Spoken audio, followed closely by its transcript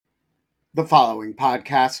The following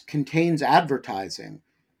podcast contains advertising.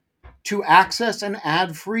 To access an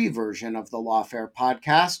ad-free version of the Lawfare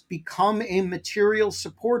podcast, become a material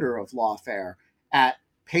supporter of Lawfare at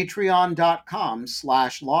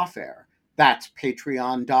patreon.com/lawfare. That's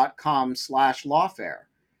patreon.com/lawfare.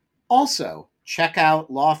 Also, check out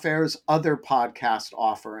Lawfare's other podcast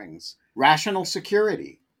offerings: Rational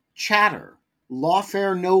Security, Chatter,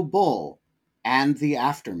 Lawfare No Bull, and The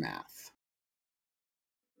Aftermath.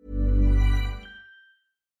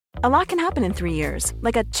 A lot can happen in 3 years,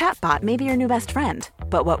 like a chatbot may be your new best friend.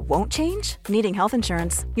 But what won't change? Needing health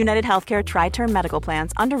insurance. United Healthcare Tri-Term Medical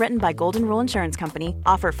Plans, underwritten by Golden Rule Insurance Company,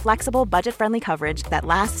 offer flexible, budget-friendly coverage that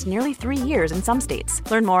lasts nearly 3 years in some states.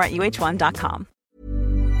 Learn more at uh1.com.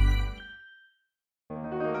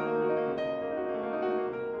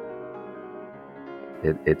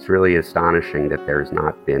 It's really astonishing that there's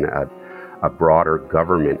not been a broader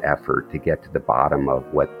government effort to get to the bottom of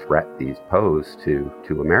what threat these pose to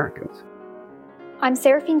Americans. I'm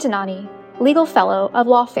Seraphine Donati, Legal Fellow of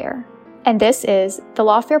Lawfare, and this is the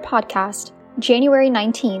Lawfare Podcast, January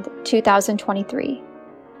 19th, 2023.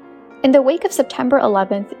 In the wake of September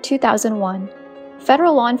 11th, 2001,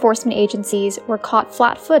 federal law enforcement agencies were caught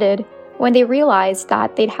flat-footed when they realized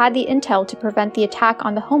that they'd had the intel to prevent the attack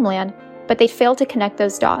on the homeland, but they'd failed to connect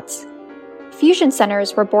those dots. Fusion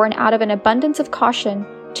centers were born out of an abundance of caution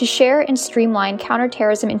to share and streamline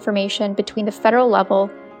counterterrorism information between the federal level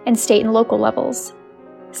and state and local levels.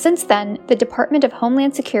 Since then, the Department of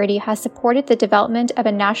Homeland Security has supported the development of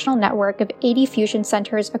a national network of 80 fusion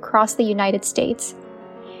centers across the United States.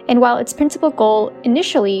 And while its principal goal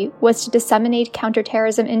initially was to disseminate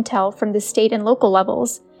counterterrorism intel from the state and local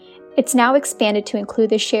levels, it's now expanded to include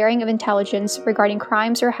the sharing of intelligence regarding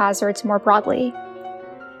crimes or hazards more broadly.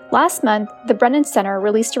 Last month, the Brennan Center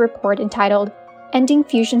released a report entitled Ending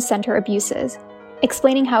Fusion Center Abuses,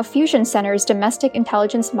 explaining how Fusion Center's domestic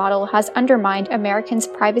intelligence model has undermined Americans'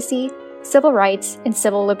 privacy, civil rights, and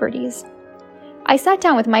civil liberties. I sat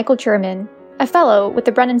down with Michael German, a fellow with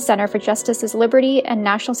the Brennan Center for Justice's Liberty and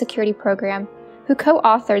National Security Program, who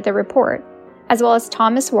co-authored the report, as well as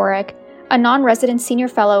Thomas Warwick, a non-resident senior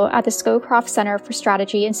fellow at the Scowcroft Center for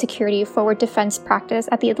Strategy and Security Forward Defense Practice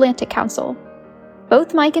at the Atlantic Council.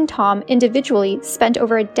 Both Mike and Tom individually spent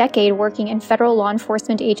over a decade working in federal law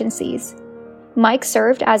enforcement agencies. Mike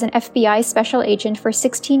served as an FBI special agent for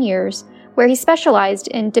 16 years, where he specialized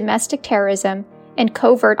in domestic terrorism and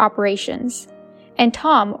covert operations. And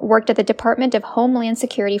Tom worked at the Department of Homeland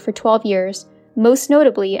Security for 12 years, most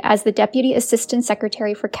notably as the Deputy Assistant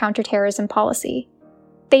Secretary for Counterterrorism Policy.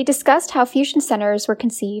 They discussed how fusion centers were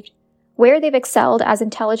conceived, where they've excelled as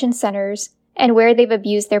intelligence centers, and where they've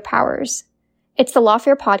abused their powers. It's the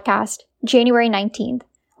Lawfare Podcast, January 19th,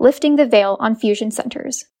 Lifting the Veil on Fusion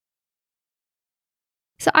Centers.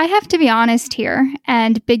 So I have to be honest here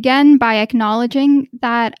and begin by acknowledging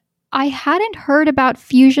that I hadn't heard about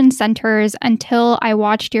fusion centers until I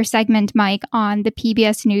watched your segment, Mike, on the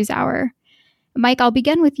PBS NewsHour. Mike, I'll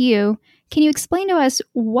begin with you. Can you explain to us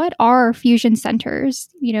what are fusion centers,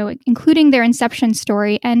 including their inception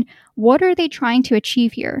story, and what are they trying to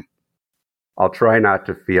achieve here? I'll try not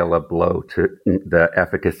to feel a blow to the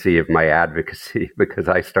efficacy of my advocacy because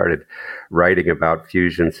I started writing about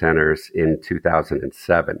fusion centers in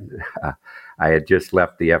 2007. I had just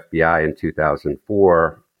left the FBI in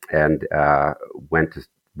 2004 and went to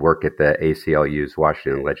work at the ACLU's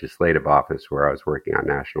Washington Legislative Office, where I was working on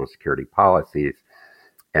national security policies,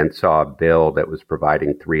 and saw a bill that was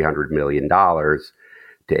providing $300 million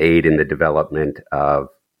to aid in the development of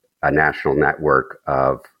a national network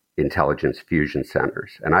of intelligence fusion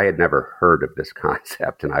centers. And I had never heard of this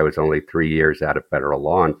concept, and I was only 3 years out of federal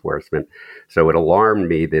law enforcement. So it alarmed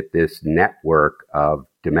me that this network of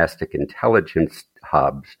domestic intelligence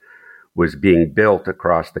hubs was being built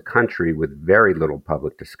across the country with very little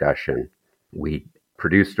public discussion. We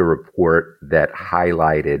produced a report that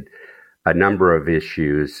highlighted a number of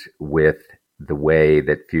issues with the way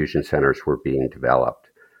that fusion centers were being developed.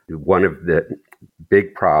 One of the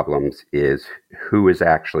big problems is who is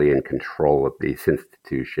actually in control of these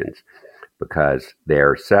institutions, because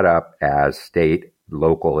they're set up as state,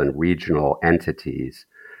 local, and regional entities,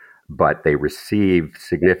 but they receive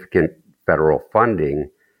significant federal funding,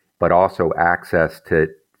 but also access to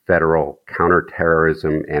federal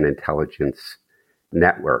counterterrorism and intelligence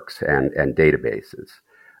networks and databases.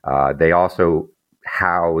 They also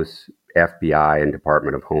house FBI and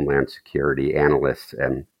Department of Homeland Security analysts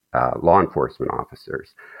and law enforcement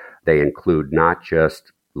officers. They include not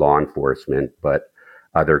just law enforcement, but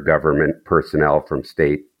other government personnel from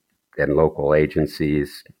state and local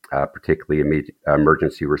agencies, particularly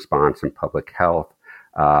emergency response and public health,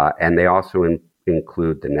 And they also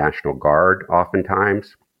include the National Guard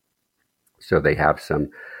oftentimes. So they have some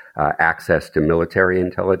access to military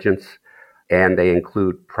intelligence. And they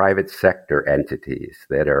include private sector entities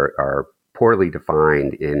that are poorly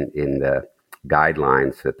defined in the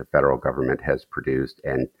guidelines that the federal government has produced,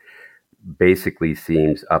 and basically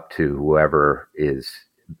seems up to whoever is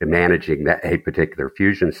managing a particular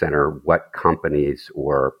fusion center what companies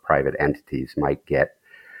or private entities might get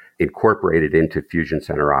incorporated into fusion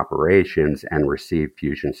center operations and receive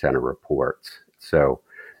fusion center reports. So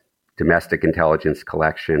domestic intelligence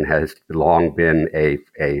collection has long been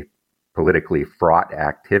a politically fraught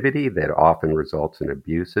activity that often results in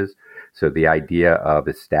abuses. So the idea of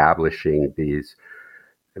establishing these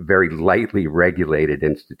very lightly regulated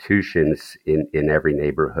institutions in every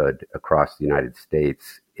neighborhood across the United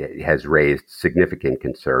States has raised significant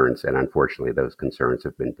concerns. And unfortunately, those concerns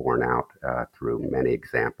have been borne out through many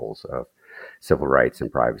examples of civil rights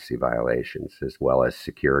and privacy violations, as well as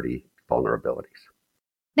security vulnerabilities.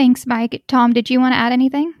 Thanks, Mike. Tom, did you want to add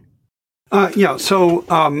anything? So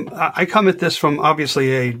I come at this from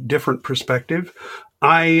obviously a different perspective.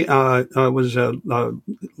 I was a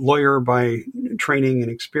lawyer by training and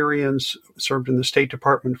experience, served in the State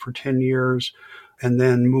Department for 10 years, and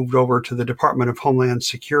then moved over to the Department of Homeland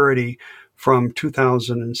Security from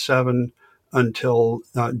 2007 until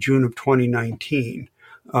June of 2019.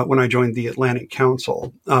 When I joined the Atlantic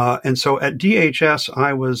Council. And so at DHS,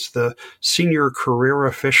 I was the senior career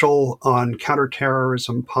official on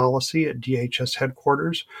counterterrorism policy at DHS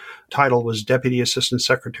headquarters. Title was Deputy Assistant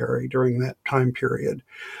Secretary during that time period.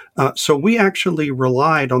 So we actually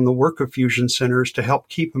relied on the work of fusion centers to help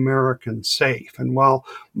keep Americans safe. And while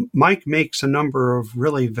Mike makes a number of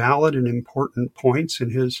really valid and important points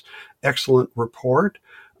in his excellent report,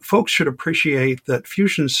 folks should appreciate that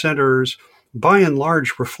fusion centers by and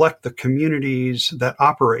large reflect the communities that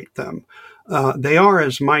operate them. They are,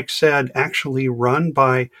 as Mike said, actually run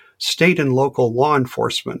by state and local law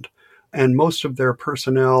enforcement. And most of their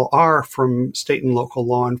personnel are from state and local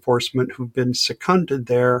law enforcement who've been seconded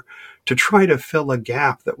there to try to fill a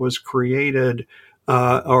gap that was created,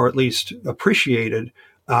 or at least appreciated,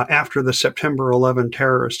 after the September 11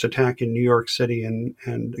 terrorist attack in New York City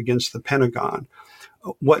and against the Pentagon.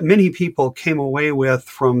 What many people came away with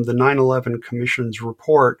from the 9/11 Commission's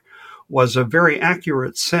report was a very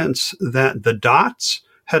accurate sense that the dots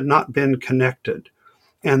had not been connected,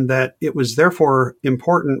 and that it was therefore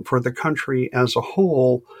important for the country as a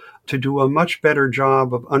whole to do a much better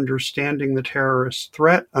job of understanding the terrorist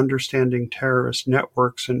threat, understanding terrorist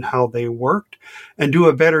networks and how they worked, and do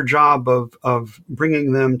a better job of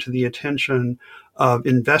bringing them to the attention of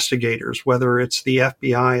investigators, whether it's the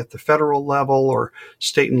FBI at the federal level or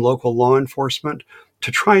state and local law enforcement,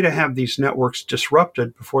 to try to have these networks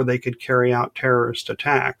disrupted before they could carry out terrorist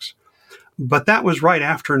attacks. But that was right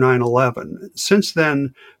after 9/11. Since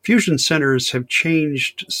then, fusion centers have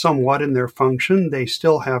changed somewhat in their function. They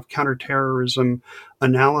still have counterterrorism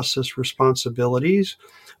analysis responsibilities.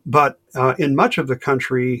 But in much of the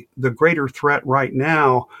country, the greater threat right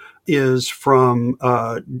now is from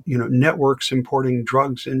networks importing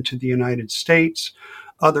drugs into the United States,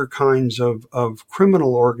 other kinds of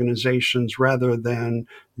criminal organizations rather than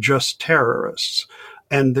just terrorists.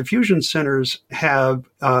 And the fusion centers have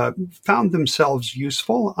found themselves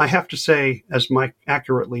useful. I have to say, as Mike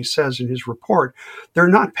accurately says in his report, they're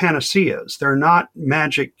not panaceas. They're not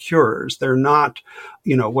magic cures. They're not,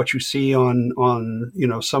 what you see on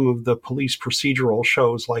some of the police procedural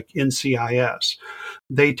shows like NCIS.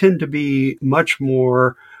 They tend to be much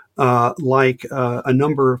more like a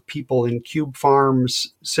number of people in cube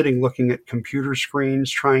farms sitting looking at computer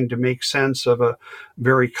screens, trying to make sense of a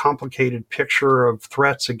very complicated picture of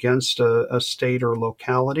threats against a state or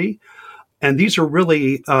locality. And these are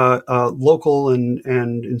really local and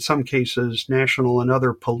in some cases national and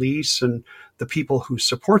other police and the people who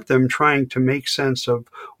support them trying to make sense of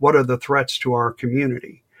what are the threats to our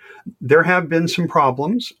community. There have been some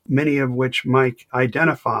problems, many of which Mike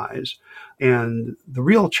identifies, and the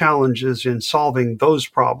real challenge is in solving those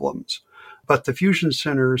problems. But the fusion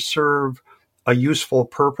centers serve a useful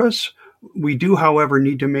purpose. We do, however,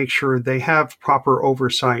 need to make sure they have proper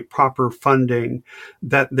oversight, proper funding,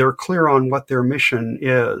 that they're clear on what their mission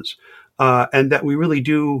is, and that we really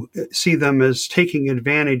do see them as taking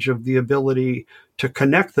advantage of the ability to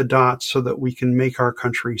connect the dots so that we can make our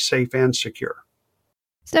country safe and secure.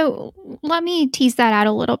 So let me tease that out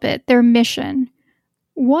a little bit. Their mission.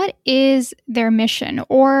 What is their mission?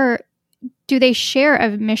 Or do they share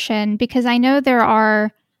a mission? Because I know there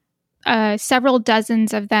are several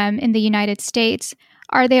dozens of them in the United States.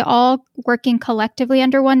 Are they all working collectively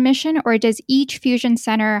under one mission, or does each fusion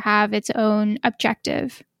center have its own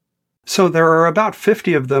objective? So there are about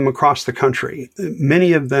 50 of them across the country.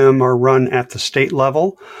 Many of them are run at the state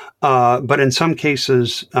level, but in some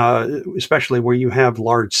cases, especially where you have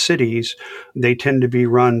large cities, they tend to be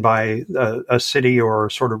run by a city or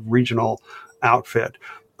sort of regional outfit.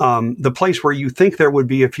 The place where you think there would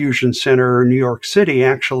be a fusion center, New York City,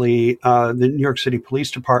 actually, the New York City Police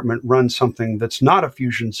Department runs something that's not a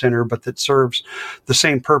fusion center, but that serves the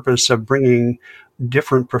same purpose of bringing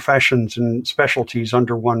different professions and specialties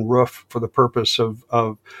under one roof for the purpose of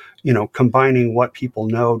combining what people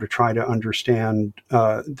know to try to understand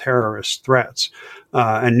terrorist threats.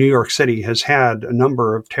 And New York City has had a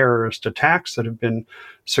number of terrorist attacks that have been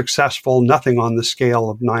successful, nothing on the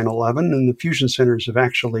scale of 9/11, and the fusion centers have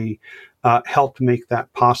actually helped make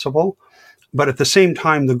that possible. But at the same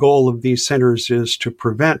time, the goal of these centers is to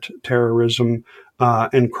prevent terrorism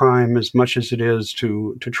and crime as much as it is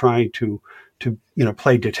to try to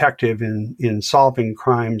play detective in solving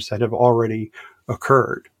crimes that have already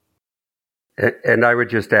occurred. And I would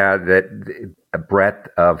just add that the breadth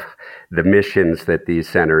of the missions that these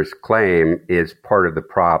centers claim is part of the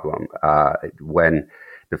problem. When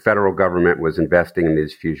the federal government was investing in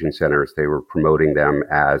these fusion centers, they were promoting them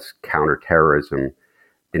as counterterrorism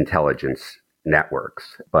intelligence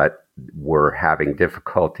networks, but were having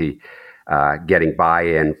difficulty getting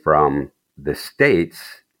buy-in from the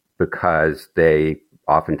states because they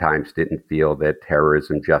oftentimes didn't feel that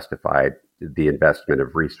terrorism justified the investment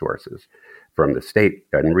of resources from the state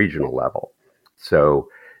and regional level. So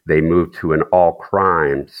they moved to an all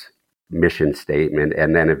crimes mission statement,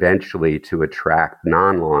 and then eventually to attract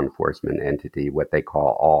non-law enforcement entity, what they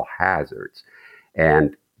call all hazards.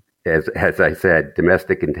 And as I said,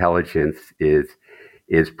 domestic intelligence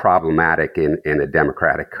is problematic in a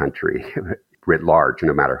democratic country writ large,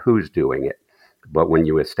 no matter who's doing it. But when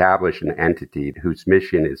you establish an entity whose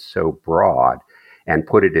mission is so broad and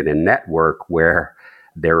put it in a network where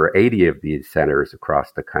there are 80 of these centers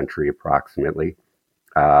across the country approximately,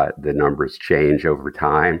 the numbers change over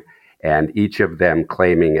time, and each of them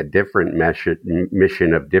claiming a different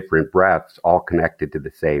mission of different breadths, all connected to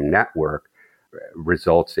the same network,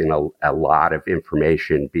 results in a lot of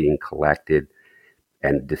information being collected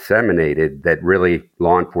and disseminated that really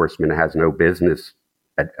law enforcement has no business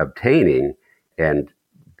obtaining. And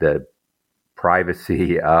the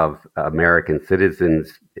privacy of American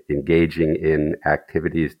citizens engaging in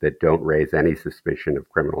activities that don't raise any suspicion of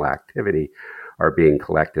criminal activity are being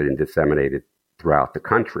collected and disseminated throughout the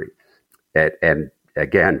country. And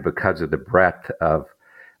again, because of the breadth of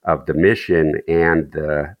the mission and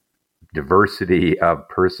the diversity of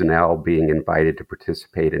personnel being invited to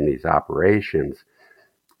participate in these operations,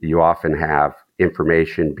 you often have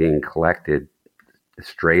information being collected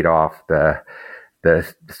straight off the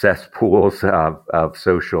cesspools of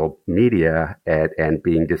social media and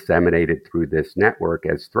being disseminated through this network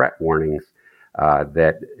as threat warnings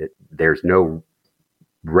that there's no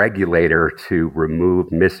regulator to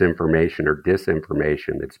remove misinformation or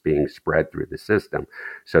disinformation that's being spread through the system.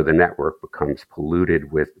 So the network becomes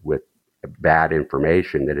polluted with bad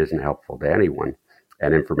information that isn't helpful to anyone,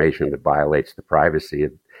 and information that violates the privacy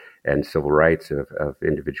and civil rights of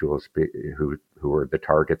individuals who are the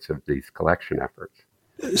targets of these collection efforts.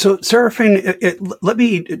 So, Serafine, let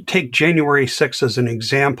me take January 6th as an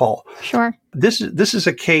example. Sure. This is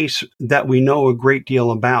a case that we know a great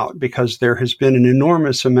deal about because there has been an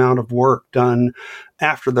enormous amount of work done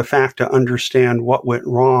after the fact to understand what went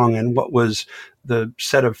wrong and what was the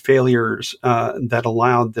set of failures that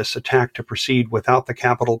allowed this attack to proceed without the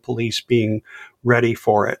Capitol Police being ready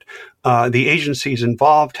for it. The agencies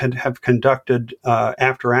involved have conducted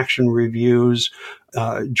after-action reviews.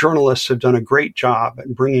 Journalists have done a great job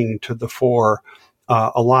at bringing to the fore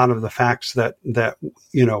a lot of the facts that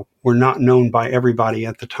were not known by everybody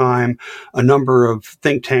at the time. A number of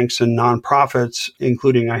think tanks and nonprofits,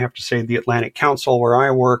 including, I have to say, the Atlantic Council, where I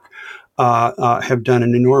work, have done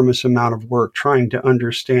an enormous amount of work trying to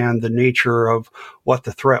understand the nature of what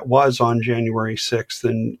the threat was on January 6th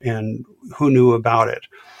and who knew about it.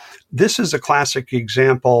 This is a classic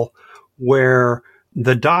example where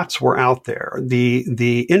the dots were out there.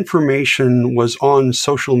 The information was on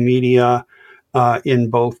social media in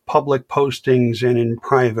both public postings and in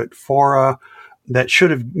private fora that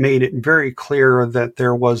should have made it very clear that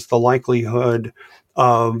there was the likelihood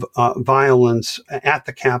of violence at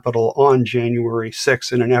the Capitol on January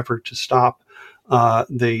 6th in an effort to stop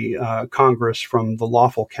the Congress from the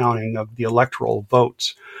lawful counting of the electoral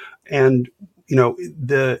votes. And,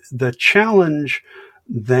 the challenge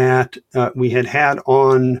that we had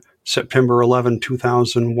on September 11,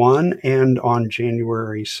 2001, and on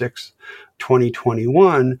January 6,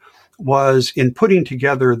 2021, was in putting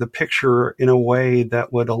together the picture in a way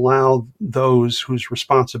that would allow those whose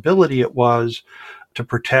responsibility it was to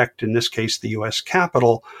protect, in this case, the U.S.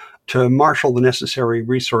 Capitol, to marshal the necessary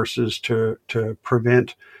resources to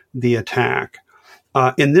prevent the attack.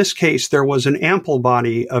 In this case, there was an ample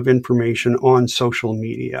body of information on social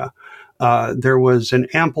media. There was an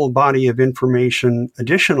ample body of information,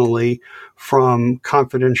 additionally, from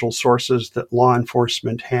confidential sources that law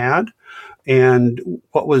enforcement had. And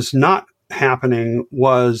what was not happening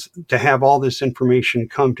was to have all this information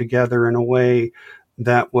come together in a way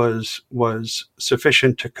that was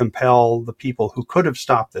sufficient to compel the people who could have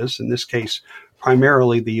stopped this, in this case,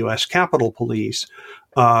 primarily the U.S. Capitol Police,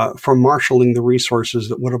 from marshaling the resources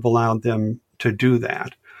that would have allowed them to do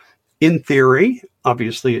that. In theory,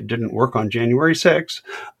 obviously it didn't work on January 6th.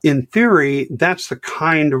 In theory, that's the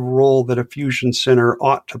kind of role that a fusion center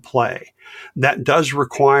ought to play. That does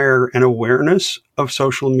require an awareness of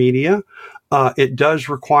social media. It does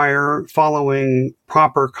require following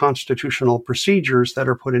proper constitutional procedures that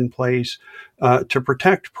are put in place to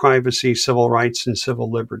protect privacy, civil rights, and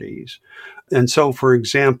civil liberties. And so, for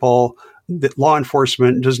example, that law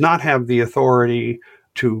enforcement does not have the authority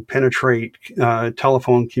to penetrate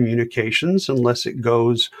telephone communications unless it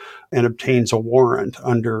goes and obtains a warrant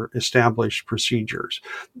under established procedures.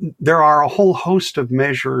 There are a whole host of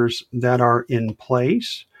measures that are in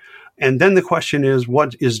place. And then the question is,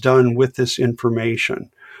 what is done with this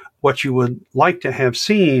information? What you would like to have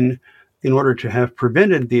seen in order to have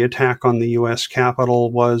prevented the attack on the U.S.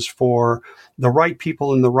 Capitol was for the right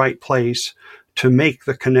people in the right place to make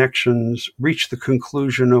the connections, reach the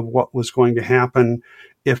conclusion of what was going to happen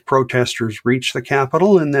if protesters reached the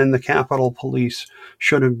Capitol, and then the Capitol Police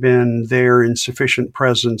should have been there in sufficient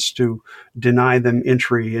presence to deny them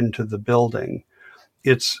entry into the building.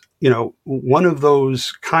 It's, one of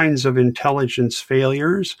those kinds of intelligence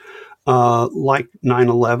failures, like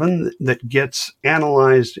 9/11, that gets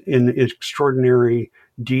analyzed in extraordinary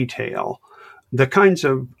detail. The kinds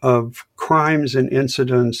of crimes and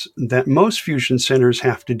incidents that most fusion centers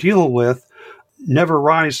have to deal with never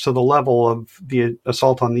rise to the level of the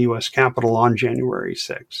assault on the U.S. Capitol on January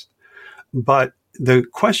 6th. But the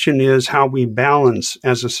question is how we balance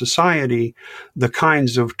as a society the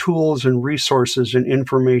kinds of tools and resources and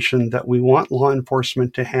information that we want law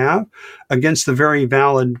enforcement to have against the very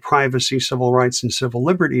valid privacy, civil rights, and civil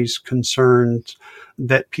liberties concerns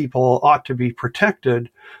that people ought to be protected,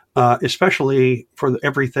 especially for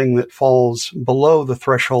everything that falls below the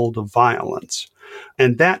threshold of violence.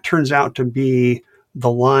 And that turns out to be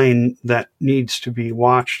the line that needs to be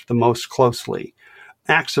watched the most closely.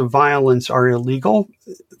 Acts of violence are illegal.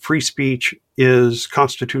 Free speech is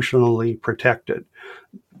constitutionally protected.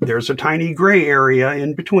 There's a tiny gray area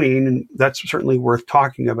in between, and that's certainly worth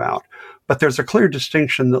talking about. But there's a clear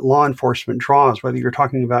distinction that law enforcement draws, whether you're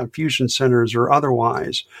talking about fusion centers or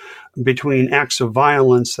otherwise, between acts of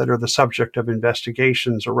violence that are the subject of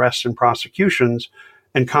investigations, arrests, and prosecutions,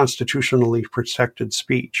 and constitutionally protected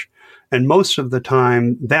speech. And most of the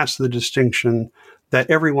time, that's the distinction that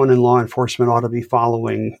everyone in law enforcement ought to be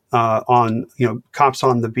following on, cops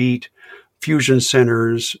on the beat, fusion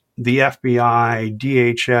centers, the FBI,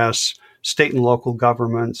 DHS, state and local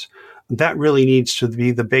governments. That really needs to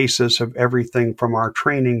be the basis of everything from our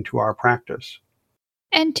training to our practice.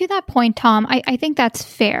 And to that point, Tom, I think that's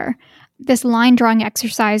fair. This line drawing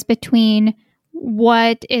exercise between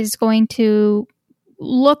what is going to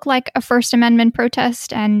look like a First Amendment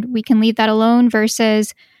protest and we can leave that alone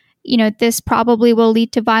versus, this probably will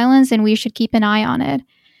lead to violence and we should keep an eye on it.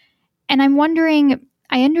 And I'm wondering,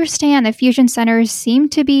 I understand that fusion centers seem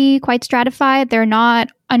to be quite stratified. They're not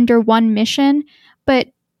under one mission, but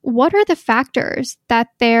what are the factors that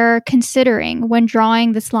they're considering when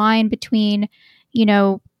drawing this line between,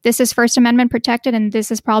 this is First Amendment protected and this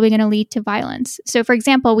is probably going to lead to violence? So, for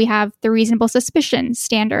example, we have the reasonable suspicion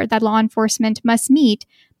standard that law enforcement must meet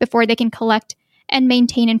before they can collect and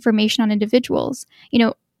maintain information on individuals.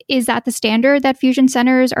 Is that the standard that fusion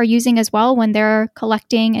centers are using as well when they're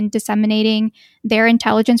collecting and disseminating their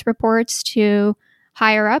intelligence reports to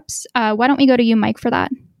higher ups? Why don't we go to you, Mike, for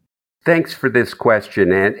that? Thanks for this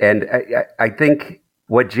question. And I think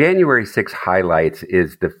what January 6th highlights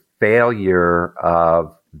is the failure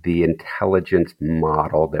of the intelligence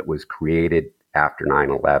model that was created after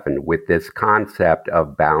 9/11 with this concept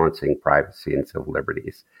of balancing privacy and civil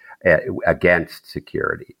liberties against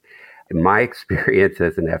security. In my experience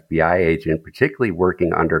as an FBI agent, particularly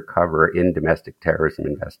working undercover in domestic terrorism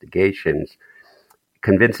investigations,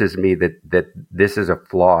 convinces me that this is a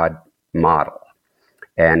flawed model.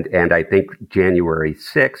 And I think January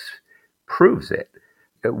 6th proves it,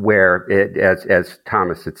 where as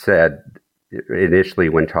Thomas had said initially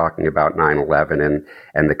when talking about 9/11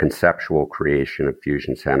 and the conceptual creation of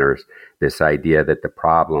fusion centers, this idea that the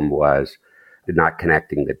problem was not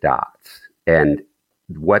connecting the dots. And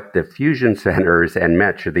what the fusion centers and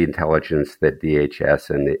much of the intelligence that DHS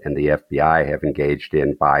and the FBI have engaged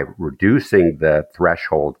in by reducing the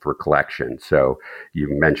threshold for collection. So you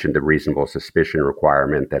mentioned the reasonable suspicion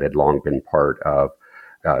requirement that had long been part of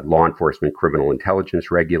law enforcement criminal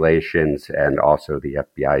intelligence regulations, and also the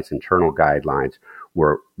FBI's internal guidelines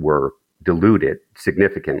were diluted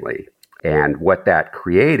significantly. And what that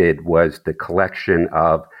created was the collection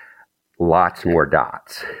of lots more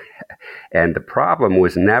dots. And the problem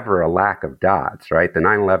was never a lack of dots, right? The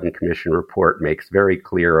 9/11 Commission report makes very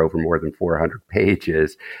clear over more than 400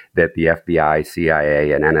 pages that the FBI,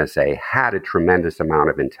 CIA, and NSA had a tremendous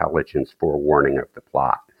amount of intelligence forewarning of the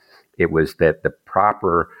plot. It was that the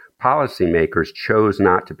proper policymakers chose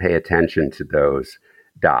not to pay attention to those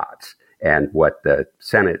dots. And what the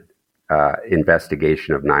Senate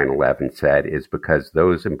investigation of 9/11 said is because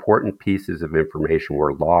those important pieces of information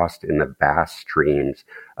were lost in the vast streams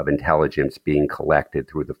of intelligence being collected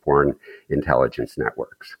through the foreign intelligence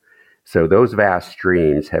networks. So those vast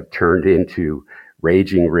streams have turned into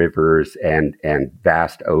raging rivers and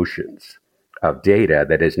vast oceans of data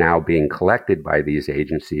that is now being collected by these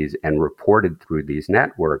agencies and reported through these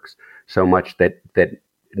networks, so much that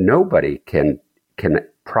nobody can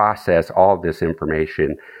process all this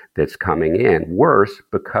information that's coming in. Worse,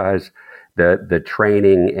 because the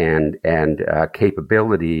training and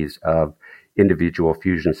capabilities of individual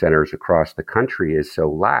fusion centers across the country is so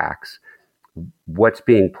lax, what's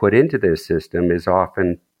being put into this system is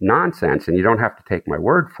often nonsense. And you don't have to take my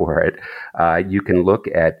word for it. You can look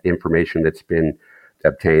at information that's been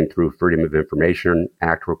obtained through Freedom of Information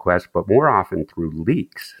Act requests, but more often through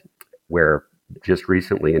leaks, where just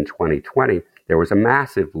recently in 2020, there was a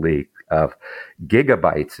massive leak of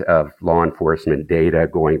gigabytes of law enforcement data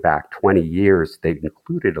going back 20 years. They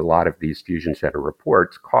included a lot of these fusion center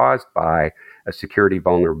reports caused by a security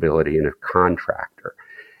vulnerability in a contractor.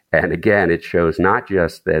 And again, it shows not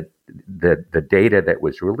just that the data that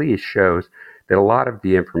was released shows that a lot of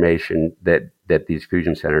the information that these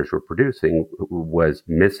fusion centers were producing was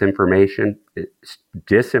misinformation,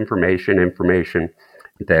 disinformation, information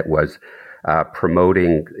that was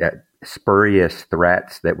promoting spurious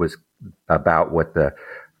threats that was about what the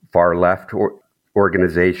far left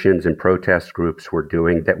organizations and protest groups were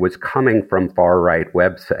doing, that was coming from far right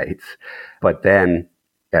websites, but then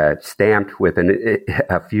stamped with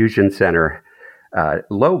a fusion center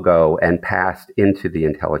logo and passed into the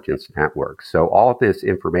intelligence network. So all this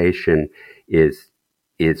information is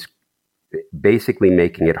basically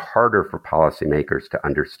making it harder for policymakers to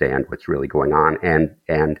understand what's really going on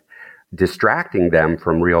and distracting them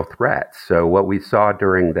from real threats. So what we saw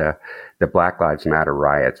during the Black Lives Matter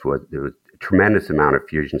riots was there was a tremendous amount of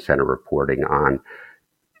fusion center reporting on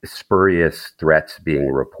spurious threats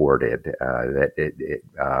being reported, that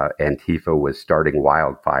Antifa was starting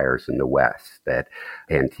wildfires in the West, that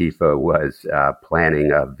Antifa was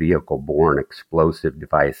planning a vehicle-borne explosive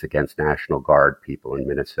device against National Guard people in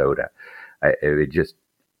Minnesota. It just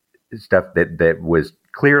stuff that was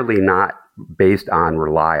clearly not based on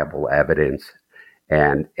reliable evidence,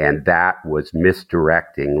 and that was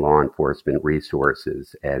misdirecting law enforcement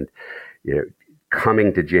resources. And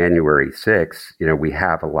coming to January 6th, we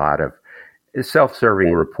have a lot of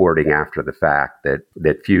self-serving reporting after the fact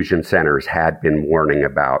that fusion centers had been warning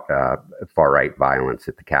about far-right violence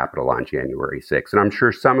at the Capitol on January 6th. And I'm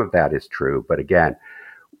sure some of that is true, but again,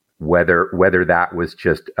 whether that was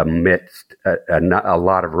just amidst a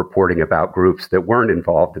lot of reporting about groups that weren't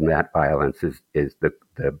involved in that violence is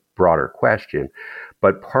the broader question.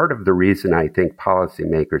 But part of the reason I think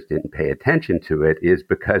policymakers didn't pay attention to it is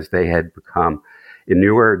because they had become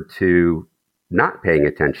inured to not paying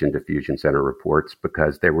attention to fusion center reports,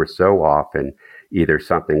 because they were so often either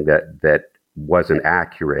something that wasn't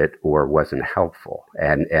accurate or wasn't helpful.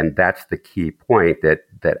 And that's the key point, that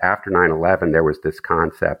after 9/11, there was this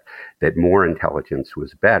concept that more intelligence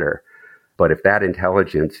was better. But if that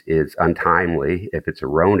intelligence is untimely, if it's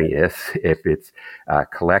erroneous, if it's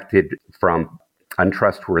collected from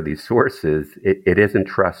untrustworthy sources, it isn't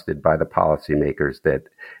trusted by the policymakers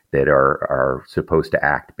that are supposed to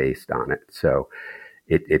act based on it. So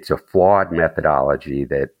it's a flawed methodology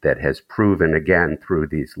that has proven, again, through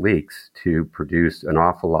these leaks, to produce an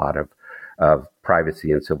awful lot of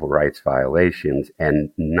privacy and civil rights violations,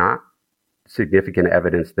 and not significant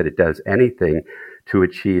evidence that it does anything to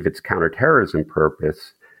achieve its counterterrorism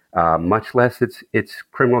purpose much less its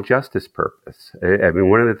criminal justice purpose. I mean,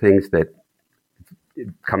 one of the things that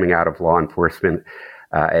coming out of law enforcement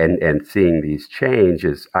and seeing these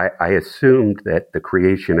changes, I assumed that the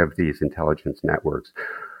creation of these intelligence networks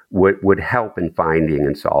would help in finding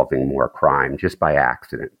and solving more crime just by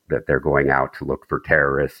accident, that they're going out to look for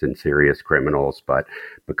terrorists and serious criminals, but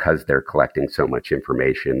because they're collecting so much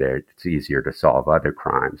information, it's easier to solve other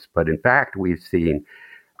crimes. But in fact, we've seen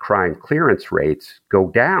crime clearance rates go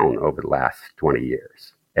down over the last 20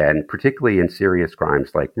 years, and particularly in serious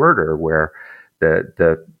crimes like murder, where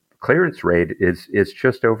the clearance rate is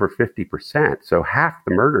just over 50%. So half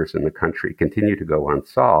the murders in the country continue to go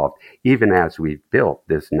unsolved, even as we've built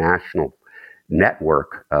this national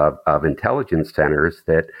network of intelligence centers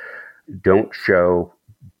that don't show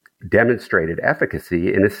demonstrated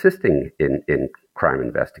efficacy in assisting in crime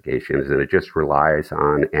investigations. And it just relies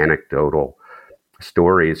on anecdotal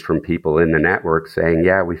stories from people in the network saying,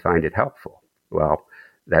 yeah, we find it helpful. Well,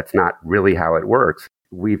 that's not really how it works.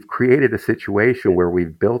 We've created a situation where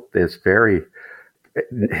we've built this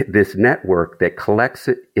network that collects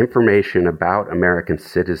information about American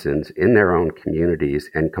citizens in their own communities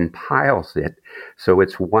and compiles it so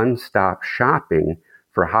it's one-stop shopping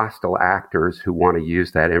for hostile actors who want to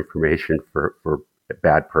use that information for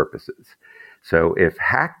bad purposes. So if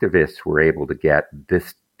hacktivists were able to get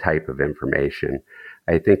this type of information,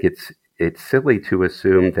 I think it's silly to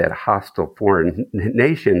assume that hostile foreign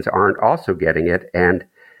nations aren't also getting it. And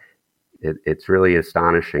it's really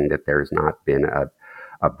astonishing that there's not been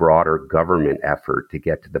a broader government effort to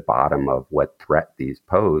get to the bottom of what threat these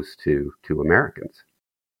pose to Americans.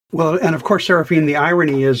 Well, and of course, Seraphine, the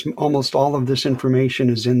irony is almost all of this information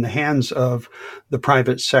is in the hands of the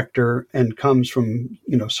private sector and comes from,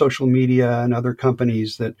 social media and other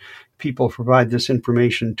companies that people provide this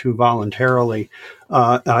information to voluntarily.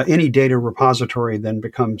 Any data repository then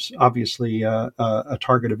becomes obviously a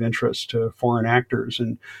target of interest to foreign actors.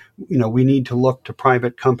 And, we need to look to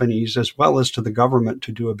private companies as well as to the government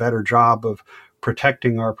to do a better job of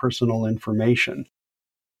protecting our personal information.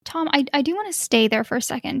 Tom, I do want to stay there for a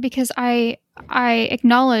second because I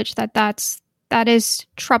acknowledge that is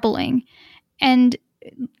troubling. And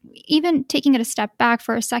even taking it a step back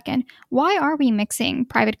for a second, why are we mixing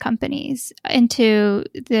private companies into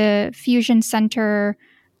the Fusion Center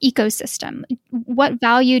ecosystem? What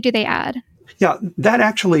value do they add? Yeah, that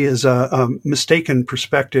actually is a mistaken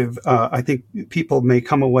perspective. I think people may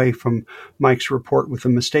come away from Mike's report with a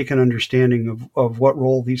mistaken understanding of what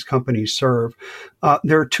role these companies serve.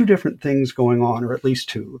 There are two different things going on, or at least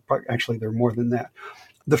two. Actually, there are more than that.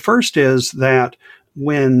 The first is that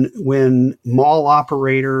when mall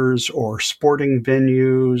operators or sporting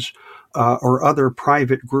venues or other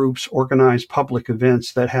private groups organize public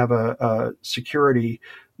events that have a security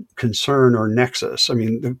concern or nexus. I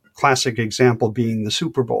mean, the classic example being the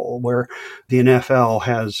Super Bowl, where the NFL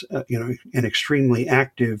has, an extremely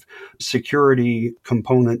active security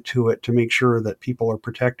component to it to make sure that people are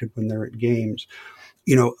protected when they're at games.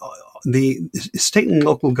 The state and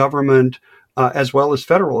local government, as well as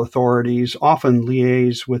federal authorities, often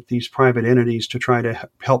liaise with these private entities to try to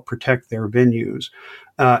help protect their venues.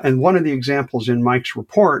 And one of the examples in Mike's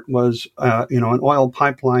report was, an oil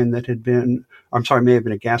pipeline that had been, may have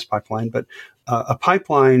been a gas pipeline, but a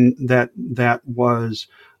pipeline that was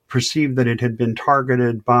perceived that it had been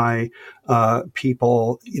targeted by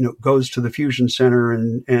people, goes to the Fusion Center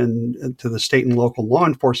and to the state and local law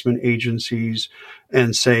enforcement agencies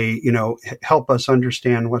and say, help us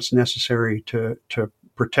understand what's necessary to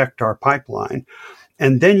protect our pipeline.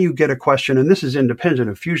 And then you get a question, and this is independent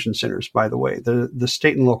of Fusion Centers, by the way. The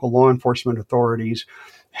state and local law enforcement authorities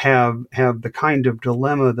have the kind of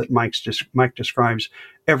dilemma that Mike describes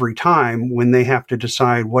every time when they have to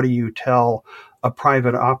decide, what do you tell a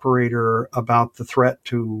private operator about the threat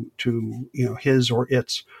to his or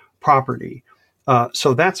its property?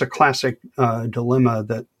 So that's a classic dilemma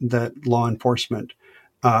that law enforcement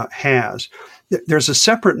has. There's a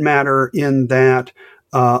separate matter in that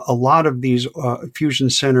a lot of these fusion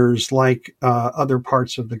centers, like other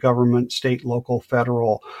parts of the government, state, local,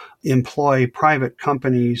 federal, employ private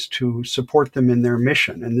companies to support them in their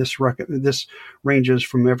mission. And this ranges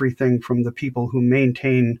from everything from the people who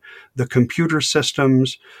maintain the computer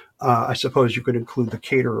systems. I suppose you could include the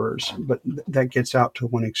caterers, but that gets out to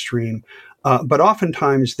one extreme. But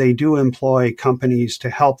oftentimes they do employ companies to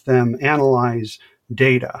help them analyze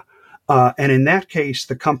data. And in that case,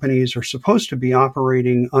 the companies are supposed to be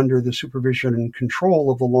operating under the supervision and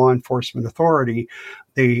control of the law enforcement authority.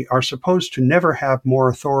 They are supposed to never have more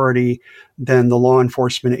authority than the law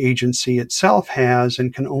enforcement agency itself has,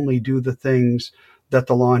 and can only do the things that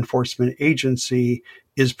the law enforcement agency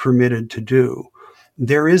is permitted to do.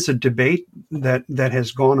 There is a debate that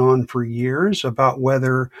has gone on for years about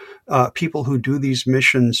whether people who do these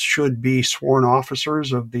missions should be sworn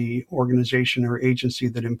officers of the organization or agency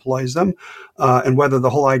that employs them, and whether the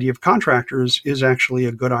whole idea of contractors is actually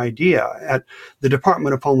a good idea. At the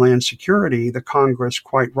Department of Homeland Security, the Congress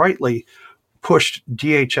quite rightly pushed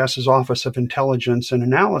DHS's Office of Intelligence and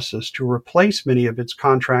Analysis to replace many of its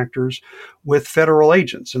contractors with federal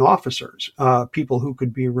agents and officers, people who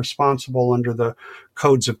could be responsible under the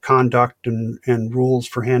codes of conduct and rules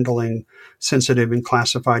for handling sensitive and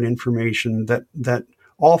classified information that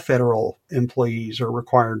all federal employees are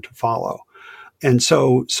required to follow. And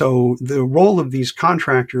so the role of these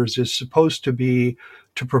contractors is supposed to be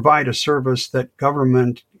to provide a service that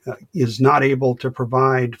government is not able to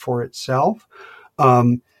provide for itself.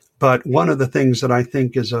 But one of the things that I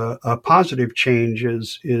think is a positive change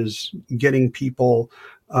is getting people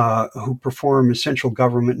who perform essential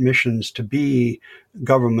government missions to be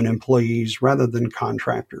government employees rather than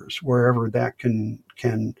contractors, wherever that can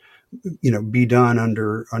be done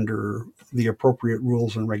under the appropriate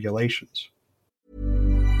rules and regulations.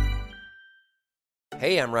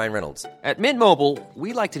 Hey, I'm Ryan Reynolds. At Mint Mobile,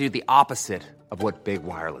 we like to do the opposite of what Big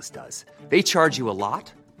Wireless does. They charge you a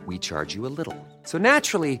lot, we charge you a little. So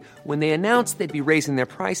naturally, when they announced they'd be raising their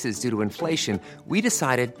prices due to inflation, we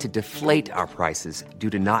decided to deflate our prices due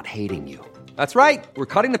to not hating you. That's right. We're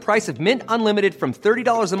cutting the price of Mint Unlimited from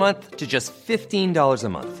 $30 a month to just $15 a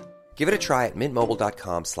month. Give it a try at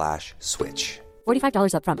mintmobile.com/switch.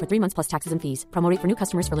 $45 up front for 3 months plus taxes and fees. Promo rate for new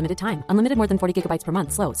customers for limited time. Unlimited more than 40 gigabytes per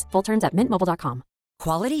month slows. Full terms at mintmobile.com.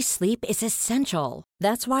 Quality sleep is essential.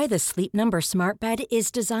 That's why the Sleep Number Smart Bed is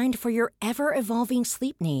designed for your ever-evolving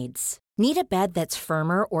sleep needs. Need a bed that's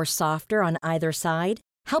firmer or softer on either side?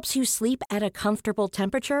 Helps you sleep at a comfortable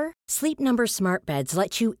temperature? Sleep Number Smart Beds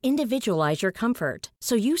let you individualize your comfort,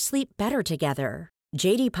 so you sleep better together.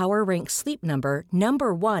 J.D. Power ranks Sleep Number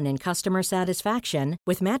number 1 in customer satisfaction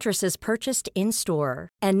with mattresses purchased in-store.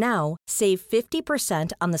 And now, save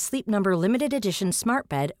 50% on the Sleep Number Limited Edition Smart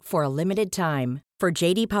Bed for a limited time. For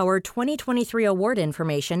J.D. Power 2023 award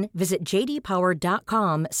information, visit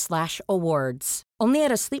jdpower.com/awards. Only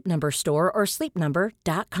at a Sleep Number store or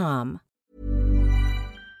sleepnumber.com.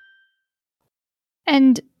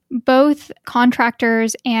 And both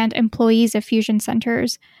contractors and employees of fusion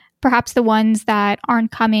centers, perhaps the ones that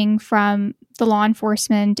aren't coming from the law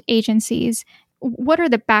enforcement agencies, what are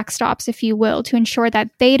the backstops, if you will, to ensure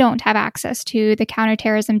that they don't have access to the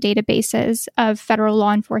counterterrorism databases of federal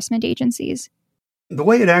law enforcement agencies? The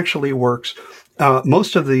way it actually works,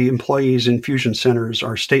 most of the employees in fusion centers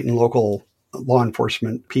are state and local law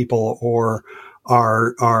enforcement people or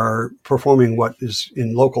are performing what is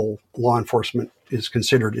in local law enforcement is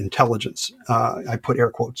considered intelligence. I put air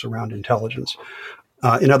quotes around intelligence.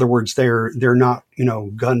 In other words, they're not,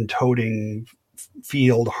 gun-toting,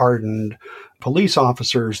 field-hardened police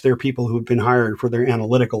officers. They're people who've been hired for their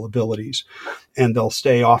analytical abilities, and they'll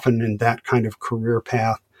stay often in that kind of career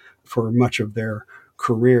path for much of their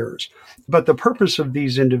careers. But the purpose of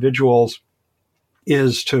these individuals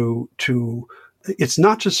is it's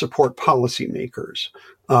not to support policymakers,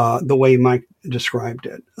 the way Mike described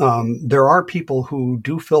it. There are people who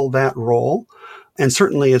do fill that role. And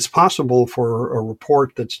certainly it's possible for a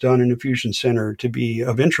report that's done in a fusion center to be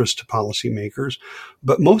of interest to policymakers.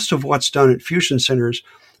 But most of what's done at fusion centers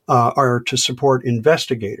are to support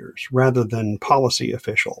investigators rather than policy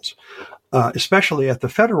officials. Especially at the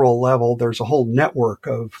federal level, there's a whole network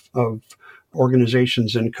of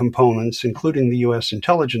organizations and components, including the U.S.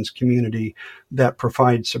 intelligence community, that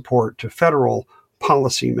provide support to federal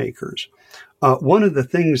policymakers. One of the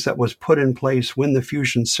things that was put in place when the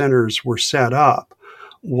fusion centers were set up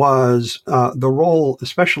was the role,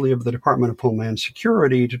 especially of the Department of Homeland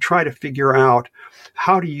Security, to try to figure out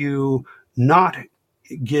how do you not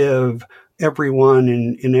give everyone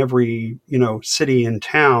in every city and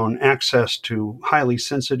town access to highly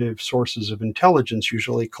sensitive sources of intelligence,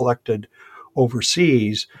 usually collected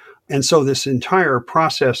overseas. And so this entire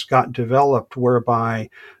process got developed whereby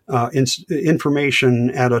information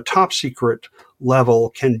at a top secret level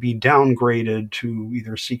can be downgraded to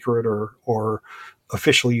either secret or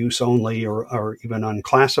official use only or even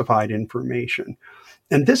unclassified information.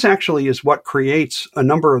 And this actually is what creates a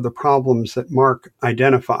number of the problems that Mark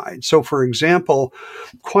identified. So, for example,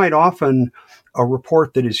 quite often a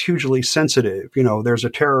report that is hugely sensitive, there's a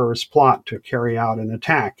terrorist plot to carry out an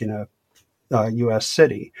attack in a U.S.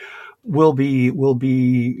 city, will be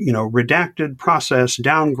redacted, processed,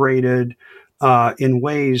 downgraded in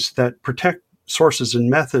ways that protect sources and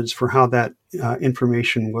methods for how that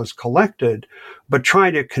information was collected, but try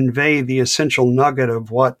to convey the essential nugget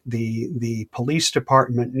of what the police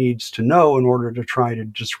department needs to know in order to try to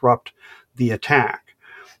disrupt the attack.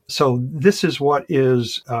 So this is what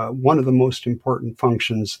is one of the most important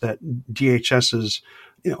functions that DHS's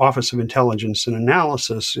Office of Intelligence and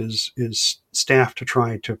Analysis is staffed to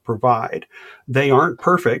try to provide. They aren't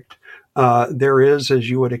perfect. There is, as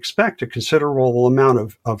you would expect, a considerable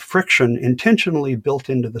amount of friction intentionally built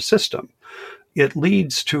into the system. It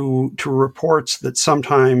leads to reports that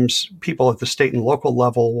sometimes people at the state and local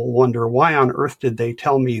level will wonder, why on earth did they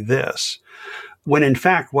tell me this? When in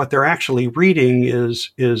fact, what they're actually reading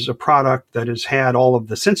is a product that has had all of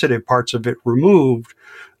the sensitive parts of it removed,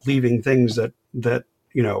 leaving things that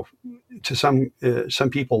to some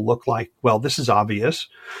people look like, well, this is obvious.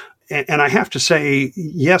 And I have to say,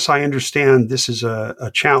 yes, I understand this is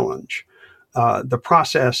a challenge. The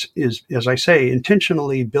process is, as I say,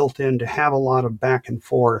 intentionally built in to have a lot of back and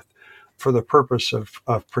forth for the purpose of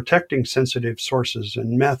protecting sensitive sources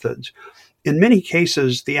and methods. In many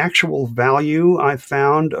cases, the actual value I've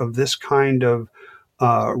found of this kind of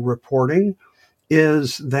reporting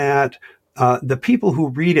is that the people who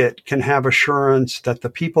read it can have assurance that the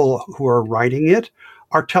people who are writing it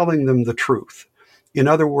are telling them the truth. In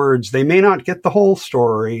other words, they may not get the whole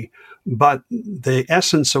story, but the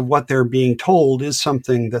essence of what they're being told is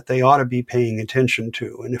something that they ought to be paying attention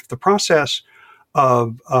to. And if the process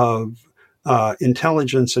of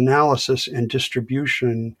intelligence analysis and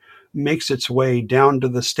distribution makes its way down to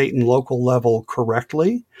the state and local level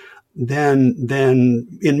correctly, then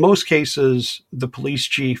in most cases, the police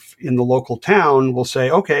chief in the local town will say,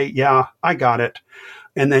 okay, yeah, I got it.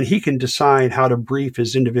 And then he can decide how to brief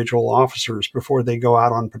his individual officers before they go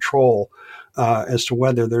out on patrol as to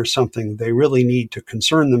whether there's something they really need to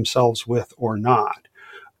concern themselves with or not.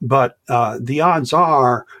 But the odds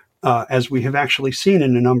are, as we have actually seen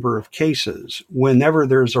in a number of cases, whenever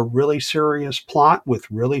there's a really serious plot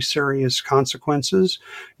with really serious consequences,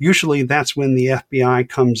 usually that's when the FBI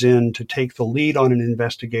comes in to take the lead on an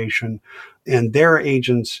investigation, and their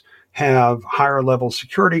agents have higher level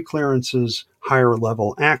security clearances, higher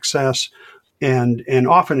level access. And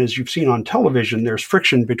often, as you've seen on television, there's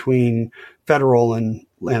friction between federal and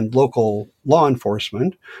local law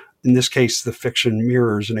enforcement. In this case, the fiction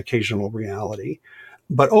mirrors an occasional reality.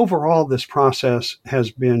 But overall, this process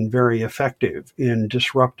has been very effective in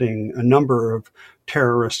disrupting a number of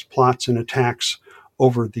terrorist plots and attacks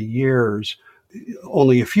over the years,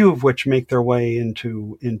 only a few of which make their way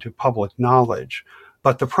into public knowledge.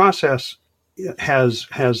 But the process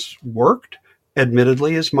has worked,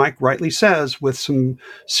 admittedly, as Mike rightly says, with some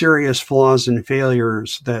serious flaws and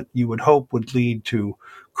failures that you would hope would lead to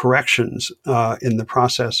corrections in the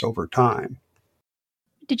process over time.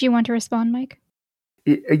 Did you want to respond, Mike?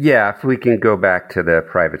 Yeah, if we can go back to the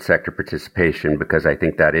private sector participation, because I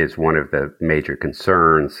think that is one of the major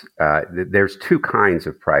concerns. There's two kinds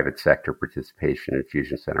of private sector participation in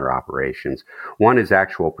fusion center operations. One is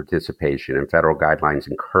actual participation, and federal guidelines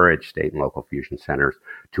encourage state and local fusion centers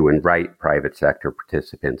to invite private sector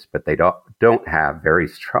participants, but they don't have very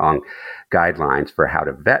strong guidelines for how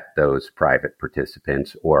to vet those private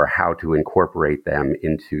participants or how to incorporate them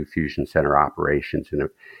into fusion center operations in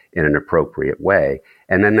an appropriate way.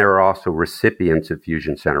 And then there are also recipients of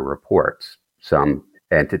fusion center reports. Some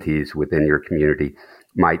entities within your community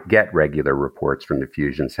might get regular reports from the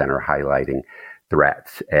fusion center highlighting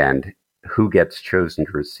threats. And who gets chosen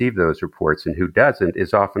to receive those reports and who doesn't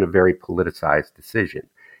is often a very politicized decision.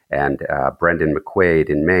 And Brendan McQuaid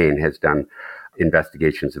in Maine has done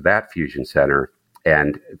investigations of that fusion center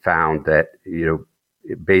and found that,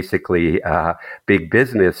 basically, big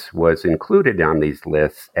business was included on these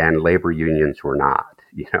lists and labor unions were not.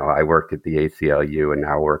 I worked at the ACLU and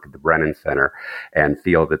now work at the Brennan Center and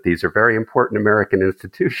feel that these are very important American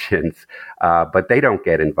institutions, but they don't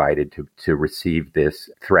get invited to receive this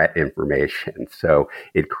threat information. So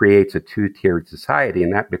it creates a two-tiered society,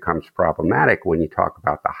 and that becomes problematic when you talk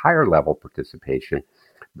about the higher level participation,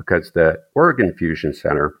 because the Oregon Fusion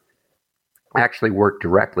Center actually worked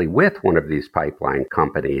directly with one of these pipeline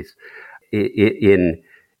companies in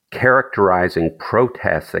characterizing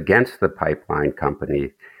protests against the pipeline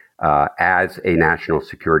company as a national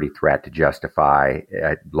security threat to justify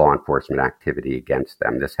law enforcement activity against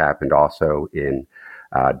them. This happened also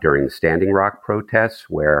during the Standing Rock protests,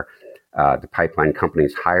 where the pipeline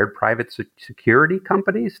companies hired private security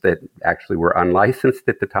companies that actually were unlicensed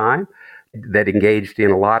at the time, that engaged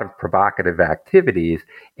in a lot of provocative activities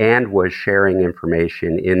and was sharing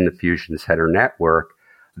information in the Fusion Center network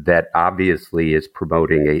that obviously is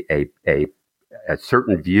promoting a a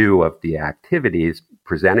certain view of the activities,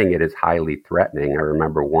 presenting it as highly threatening. I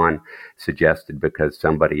remember one suggested because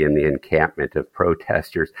somebody in the encampment of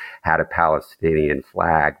protesters had a Palestinian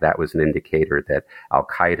flag, that was an indicator that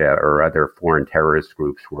Al-Qaeda or other foreign terrorist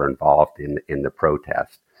groups were involved in the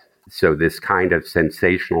protest. So this kind of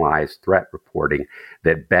sensationalized threat reporting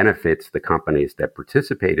that benefits the companies that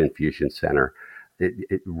participate in Fusion Center,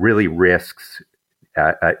 it really risks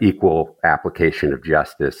equal application of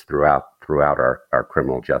justice throughout our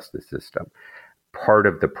criminal justice system. Part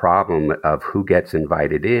of the problem of who gets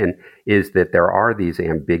invited in is that there are these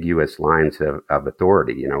ambiguous lines of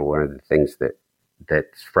authority. You know, one of the things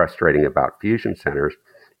that's frustrating about Fusion Centers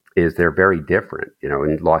is they're very different. You know,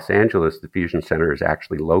 in Los Angeles, the Fusion Center is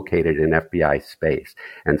actually located in FBI space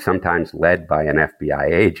and sometimes led by an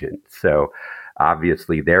FBI agent. So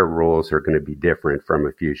obviously their rules are going to be different from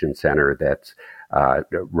a Fusion Center that's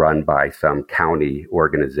run by some county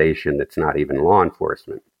organization that's not even law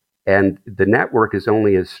enforcement. And the network is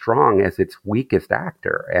only as strong as its weakest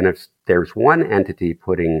actor. And if there's one entity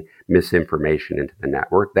putting misinformation into the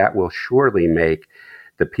network, that will surely make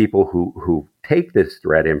the people who take this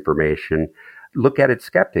threat information look at it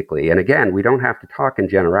skeptically. And again, we don't have to talk in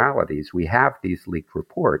generalities. We have these leaked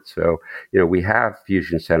reports. So, you know, we have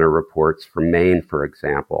Fusion Center reports from Maine, for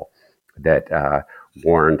example, that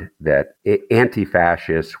warned that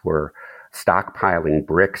anti-fascists were stockpiling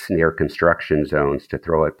bricks near construction zones to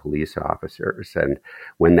throw at police officers. And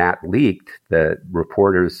when that leaked, the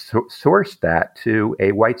reporters sourced that to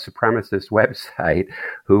a white supremacist website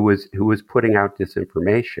who was putting out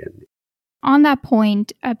disinformation. On that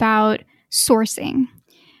point about sourcing,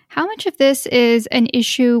 how much of this is an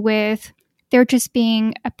issue with there just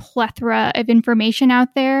being a plethora of information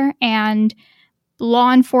out there and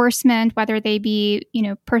law enforcement, whether they be, you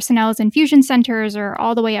know, personnel in Fusion Centers or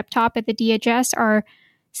all the way up top at the DHS, are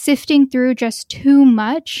sifting through just too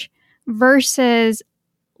much versus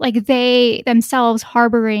like they themselves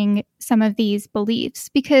harboring some of these beliefs?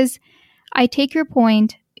 Because I take your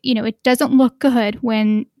point, you know, it doesn't look good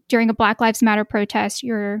when during a Black Lives Matter protest,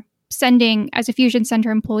 you're sending, as a Fusion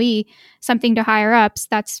Center employee, something to higher ups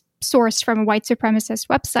that's sourced from a white supremacist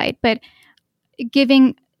website. But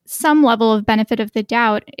giving some level of benefit of the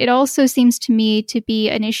doubt, it also seems to me to be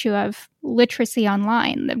an issue of literacy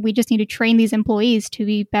online, that we just need to train these employees to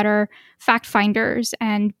be better fact finders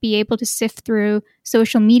and be able to sift through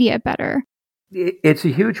social media better. It's a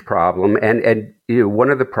huge problem. And you know, one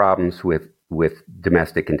of the problems with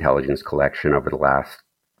domestic intelligence collection over the last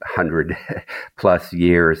 100 plus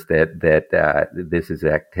years that this is an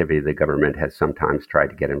activity the government has sometimes tried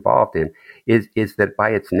to get involved in is that by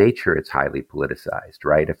its nature, it's highly politicized,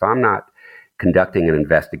 right? If I'm not conducting an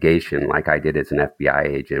investigation like I did as an FBI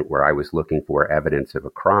agent where I was looking for evidence of a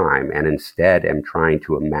crime and instead am trying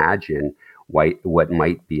to imagine what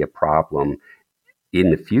might be a problem in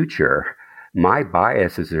the future, my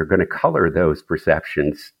biases are going to color those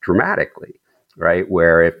perceptions dramatically. Right,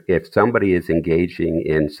 where if somebody is engaging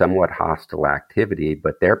in somewhat hostile activity,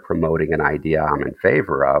 but they're promoting an idea I'm in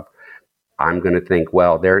favor of, I'm going to think,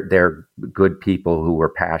 well, they're good people who are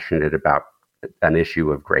passionate about an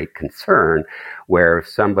issue of great concern. Where if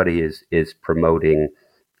somebody is promoting,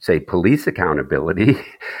 say, police accountability,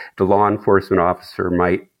 the law enforcement officer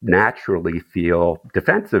might naturally feel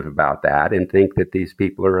defensive about that and think that these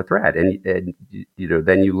people are a threat. And you know,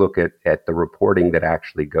 then you look at the reporting that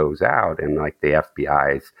actually goes out, and like the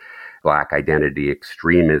FBI's Black Identity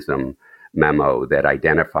Extremism memo that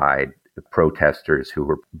identified the protesters who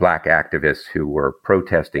were Black activists who were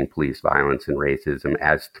protesting police violence and racism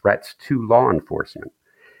as threats to law enforcement.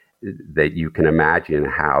 That you can imagine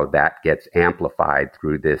how that gets amplified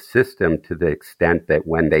through this system to the extent that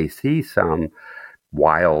when they see some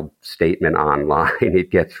wild statement online,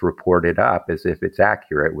 it gets reported up as if it's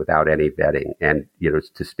accurate without any vetting. And, you know,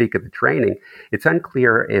 to speak of the training, it's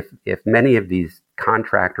unclear if many of these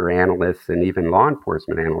contractor analysts and even law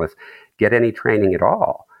enforcement analysts get any training at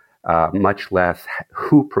all, much less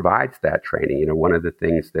who provides that training. You know, one of the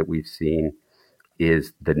things that we've seen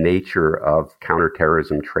is the nature of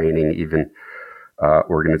counterterrorism training. Even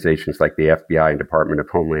organizations like the FBI and Department of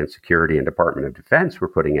Homeland Security and Department of Defense were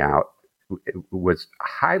putting out was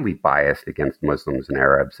highly biased against Muslims and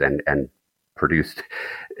Arabs and produced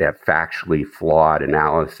a factually flawed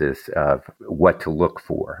analysis of what to look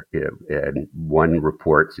for. And one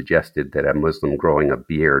report suggested that a Muslim growing a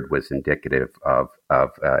beard was indicative of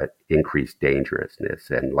increased dangerousness,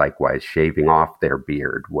 and likewise shaving off their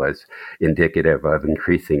beard was indicative of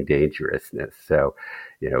increasing dangerousness. So,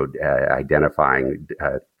 you know, identifying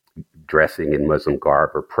dressing in Muslim garb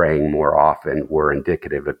or praying more often were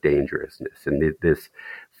indicative of dangerousness. And this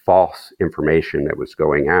false information that was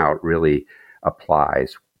going out really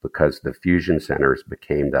applies, because the fusion centers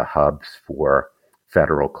became the hubs for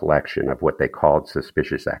federal collection of what they called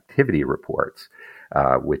suspicious activity reports,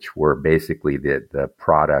 which were basically the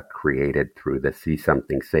product created through the See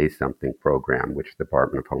Something, Say Something program, which the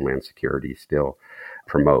Department of Homeland Security still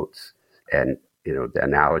promotes. And, the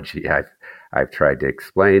analogy I've tried to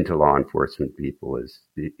explain to law enforcement people is,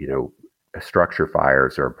 structure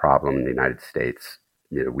fires are a problem in the United States.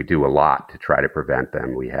 We do a lot to try to prevent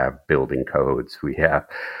them. We have building codes, we have,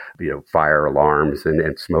 fire alarms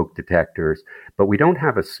and smoke detectors, but we don't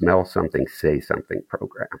have a smell something, say something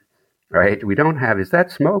program, right? We don't have, is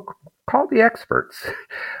that smoke? Call the experts,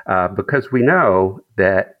 because we know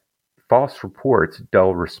that false reports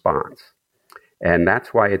dull response. And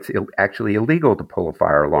that's why it's actually illegal to pull a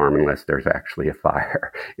fire alarm unless there's actually a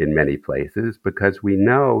fire in many places, because we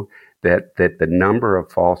know that the number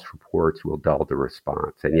of false reports will dull the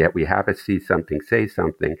response. And yet we have a See Something, Say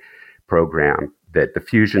Something program that the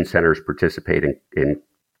fusion centers participate in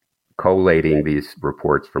collating these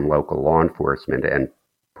reports from local law enforcement and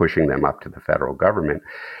pushing them up to the federal government.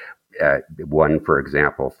 One, for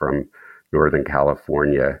example, from Northern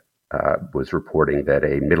California, was reporting that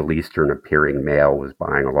a Middle Eastern appearing male was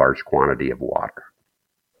buying a large quantity of water.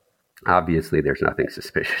 Obviously, there's nothing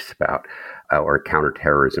suspicious about or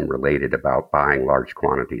counterterrorism related about buying large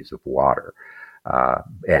quantities of water.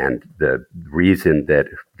 And the reason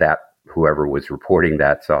that whoever was reporting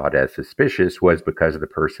that saw it as suspicious was because the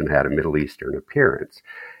person had a Middle Eastern appearance.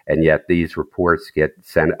 And yet these reports get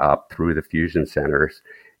sent up through the fusion centers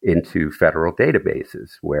into federal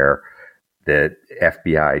databases where the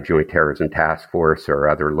FBI, Joint Terrorism Task Force, or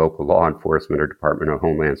other local law enforcement or Department of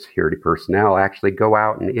Homeland Security personnel actually go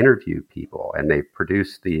out and interview people. And they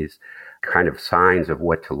produce these kind of signs of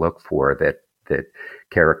what to look for that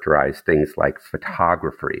characterize things like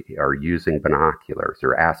photography or using binoculars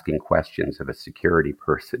or asking questions of a security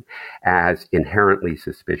person as inherently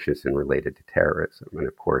suspicious and related to terrorism. And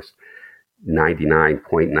of course,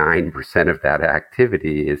 99.9% of that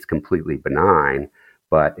activity is completely benign.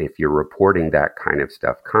 But if you're reporting that kind of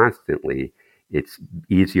stuff constantly, it's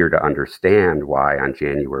easier to understand why on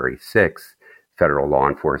January 6th, federal law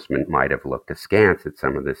enforcement might have looked askance at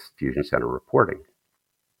some of this fusion center reporting.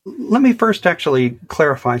 Let me first actually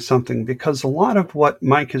clarify something, because a lot of what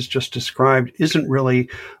Mike has just described isn't really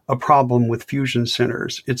a problem with fusion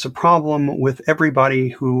centers. It's a problem with everybody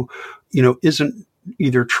who, isn't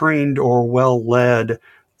either trained or well led,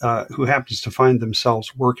 who happens to find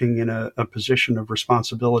themselves working in a position of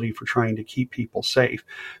responsibility for trying to keep people safe.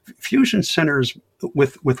 Fusion centers,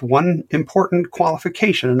 with one important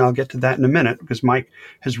qualification, and I'll get to that in a minute, because Mike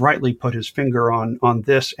has rightly put his finger on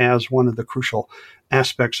this as one of the crucial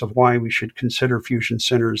aspects of why we should consider fusion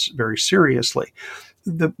centers very seriously.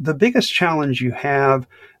 The biggest challenge you have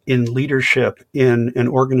in leadership in an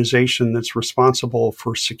organization that's responsible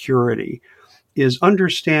for security is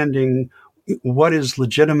understanding what is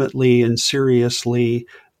legitimately and seriously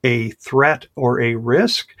a threat or a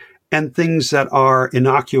risk, and things that are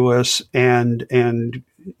innocuous and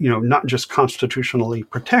not just constitutionally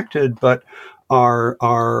protected, but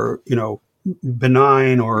are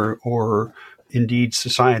benign or indeed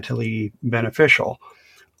societally beneficial.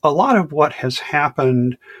 A lot of what has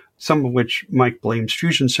happened, some of which Mike blames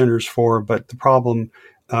fusion centers for, but the problem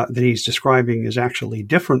that he's describing is actually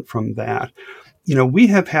different from that. We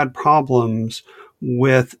have had problems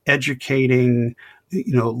with educating,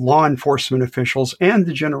 law enforcement officials and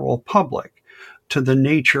the general public to the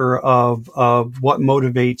nature of what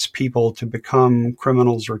motivates people to become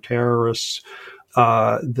criminals or terrorists,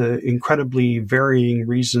 the incredibly varying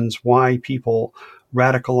reasons why people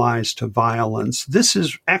radicalize to violence. This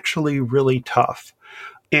is actually really tough.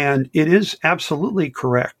 And it is absolutely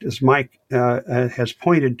correct, as Mike has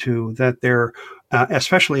pointed to, that there,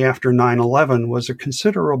 especially after 9/11, was a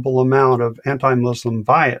considerable amount of anti-Muslim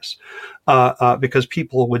bias because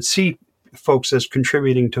people would see folks as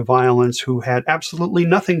contributing to violence who had absolutely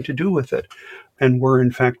nothing to do with it and were,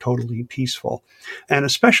 in fact, totally peaceful. And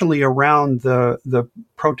especially around the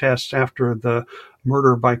protests after the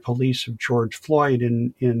murder by police of George Floyd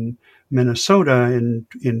in Minnesota in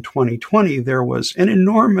 2020, there was an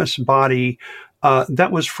enormous body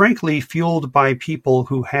that was frankly fueled by people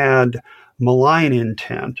who had malign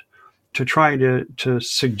intent to try to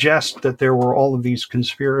suggest that there were all of these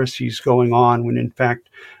conspiracies going on, when in fact,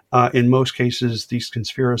 in most cases, these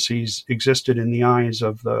conspiracies existed in the eyes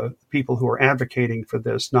of the people who were advocating for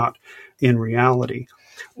this, not in reality.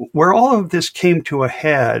 Where all of this came to a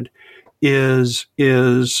head is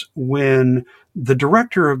when the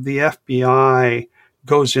director of the FBI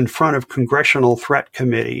goes in front of congressional threat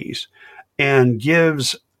committees and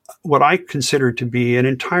gives what I consider to be an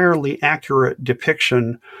entirely accurate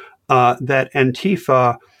depiction that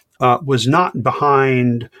Antifa was not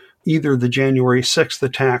behind either the January 6th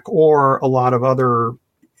attack or a lot of other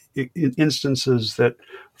instances that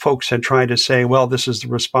folks had tried to say, well, this is the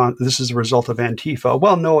result of Antifa.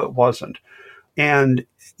 Well, no, it wasn't. And,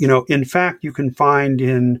 in fact, you can find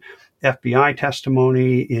in FBI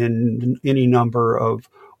testimony, in any number of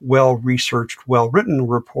well-researched, well-written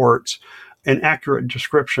reports, an accurate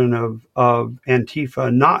description of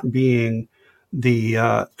Antifa not being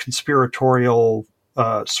the conspiratorial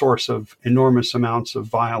source of enormous amounts of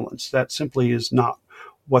violence. That simply is not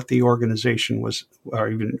what the organization was, or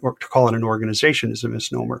to call it an organization is a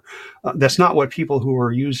misnomer. That's not what people who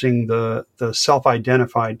were using the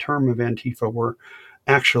self-identified term of Antifa were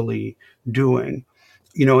actually doing.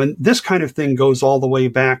 And this kind of thing goes all the way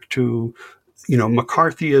back to,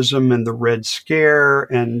 McCarthyism and the Red Scare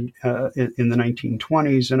and in the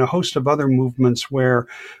 1920s, and a host of other movements where,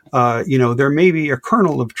 there may be a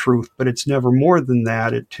kernel of truth, but it's never more than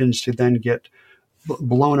that. It tends to then get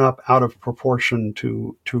blown up out of proportion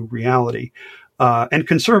to reality. And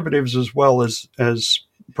conservatives as well as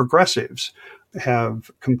progressives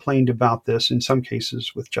have complained about this, in some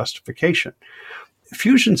cases with justification.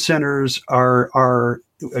 Fusion centers are,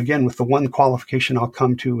 again, with the one qualification I'll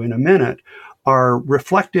come to in a minute, are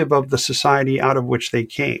reflective of the society out of which they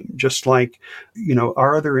came, just like,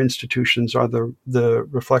 our other institutions are the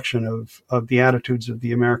reflection of the attitudes of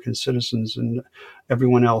the American citizens and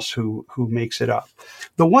everyone else who makes it up.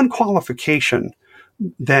 The one qualification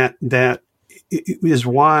that is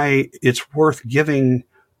why it's worth giving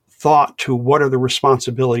thought to what are the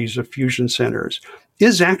responsibilities of fusion centers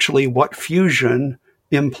is actually what fusion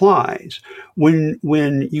implies. When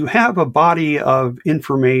you have a body of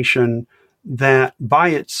information that by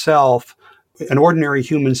itself an ordinary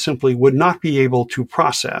human simply would not be able to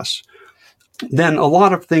process, then a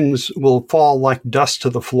lot of things will fall like dust to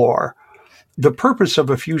the floor. The purpose of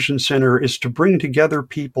a fusion center is to bring together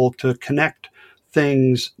people to connect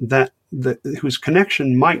things whose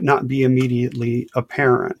connection might not be immediately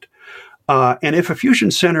apparent. And if a fusion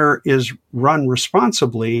center is run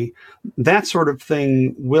responsibly, that sort of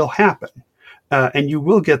thing will happen. And you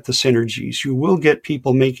will get the synergies. You will get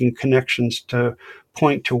people making connections to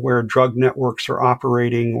point to where drug networks are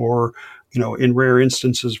operating, or, in rare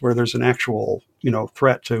instances where there's an actual,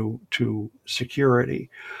 threat to security.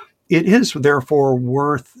 It is therefore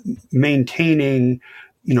worth maintaining,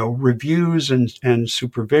 reviews and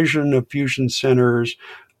supervision of fusion centers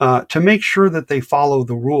to make sure that they follow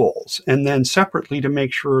the rules, and then separately to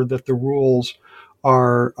make sure that the rules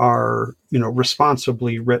are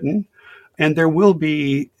responsibly written. And there will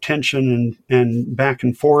be tension and back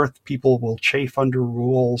and forth. People will chafe under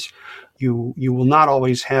rules. You will not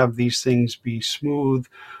always have these things be smooth.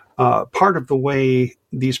 Part of the way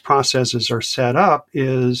these processes are set up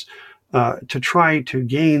is to try to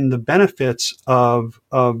gain the benefits of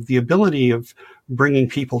the ability of bringing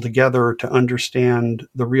people together to understand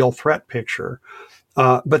the real threat picture,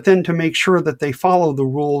 but then to make sure that they follow the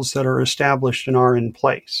rules that are established and are in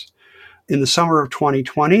place. In the summer of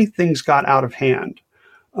 2020, things got out of hand.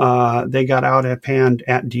 They got out of hand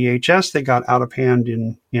at DHS. They got out of hand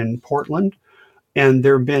in Portland. And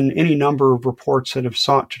there have been any number of reports that have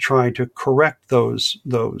sought to try to correct those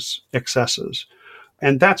excesses.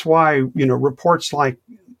 And that's why, reports like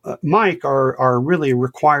Mike are really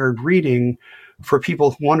required reading for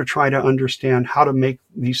people who want to try to understand how to make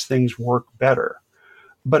these things work better.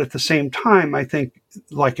 But at the same time, I think,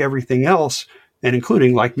 like everything else, and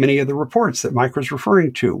including like many of the reports that Mike was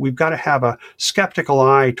referring to, we've got to have a skeptical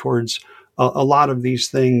eye towards a lot of these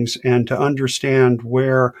things, and to understand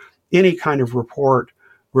where any kind of report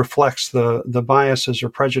reflects the biases or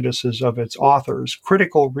prejudices of its authors.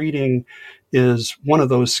 Critical reading is one of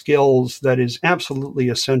those skills that is absolutely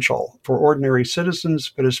essential for ordinary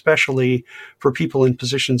citizens, but especially for people in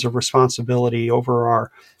positions of responsibility over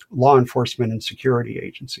our law enforcement and security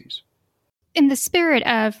agencies. In the spirit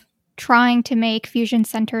of trying to make fusion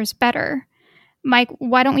centers better, Mike,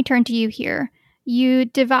 why don't we turn to you here? You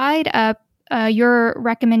divide up your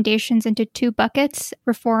recommendations into two buckets: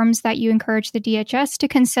 reforms that you encourage the DHS to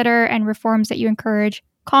consider and reforms that you encourage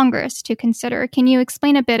Congress to consider. Can you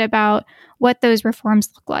explain a bit about what those reforms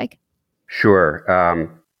look like? Sure.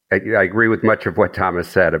 I agree with much of what Thomas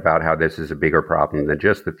said about how this is a bigger problem than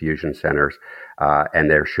just the fusion centers, and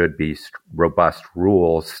there should be robust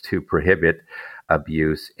rules to prohibit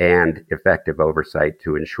abuse and effective oversight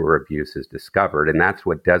to ensure abuse is discovered. And that's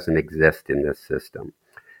what doesn't exist in this system.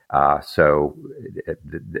 So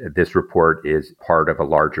this report is part of a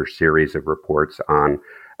larger series of reports on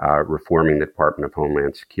reforming the Department of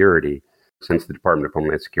Homeland Security. Since the Department of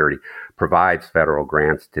Homeland Security provides federal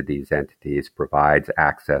grants to these entities, provides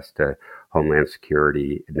access to Homeland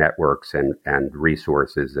Security networks and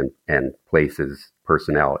resources and places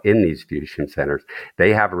personnel in these fusion centers,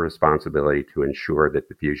 they have a responsibility to ensure that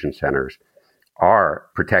the fusion centers are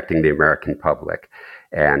protecting the American public.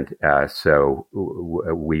 And so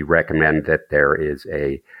we recommend that there is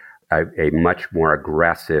a much more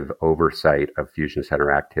aggressive oversight of fusion center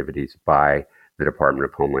activities by the Department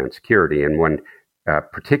of Homeland Security. And one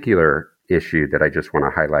particular issue that I just want to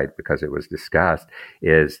highlight because it was discussed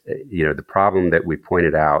is, the problem that we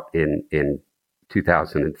pointed out in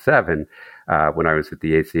 2007 when I was at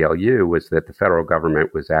the ACLU was that the federal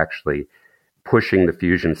government was actually pushing the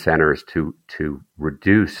fusion centers to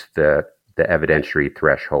reduce the evidentiary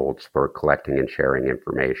thresholds for collecting and sharing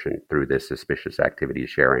information through this suspicious activity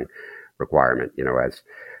sharing requirement. As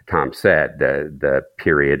Tom said, the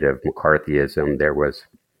period of McCarthyism, there was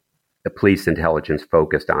the police intelligence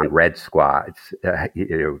focused on red squads,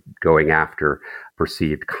 going after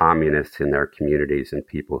perceived communists in their communities and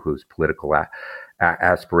people whose political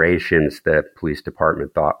aspirations the police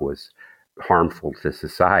department thought was harmful to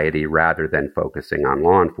society, rather than focusing on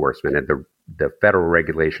law enforcement. And the federal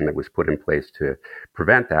regulation that was put in place to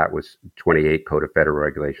prevent that was 28 Code of Federal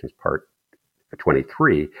Regulations, Part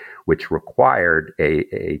 23, which required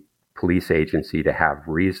a police agency to have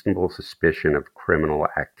reasonable suspicion of criminal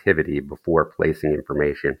activity before placing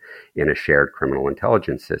information in a shared criminal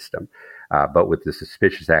intelligence system. But with the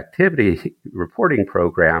suspicious activity reporting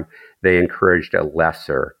program, they encouraged a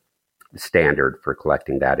lesser standard for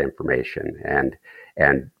collecting that information.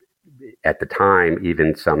 And at the time,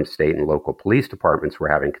 even some state and local police departments were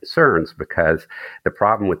having concerns, because the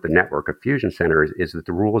problem with the network of fusion centers is that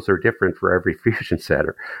the rules are different for every fusion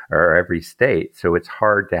center or every state. So it's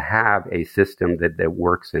hard to have a system that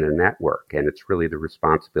works in a network. And it's really the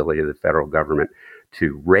responsibility of the federal government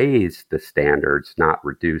to raise the standards, not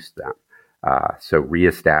reduce them. So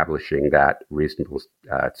reestablishing that reasonable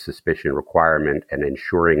suspicion requirement and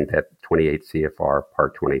ensuring that 28 CFR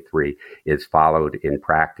Part 23 is followed in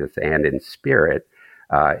practice and in spirit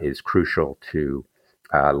is crucial to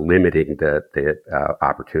limiting the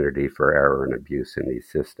opportunity for error and abuse in these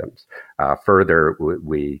systems. Further,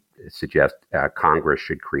 we suggest Congress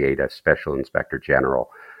should create a special inspector general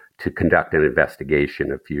to conduct an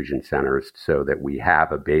investigation of fusion centers so that we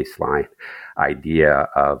have a baseline idea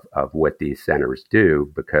of what these centers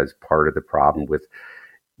do, because part of the problem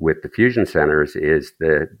with the fusion centers is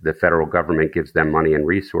the federal government gives them money and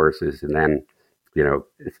resources, and then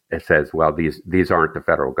it says, well, these aren't the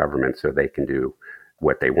federal government, so they can do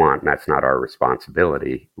what they want, and that's not our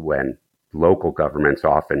responsibility, when local governments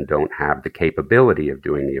often don't have the capability of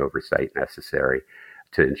doing the oversight necessary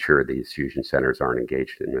to ensure these fusion centers aren't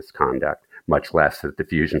engaged in misconduct, much less that the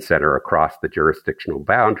fusion center across the jurisdictional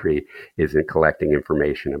boundary isn't collecting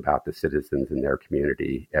information about the citizens in their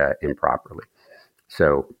community improperly.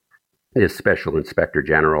 So this special inspector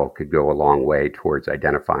general could go a long way towards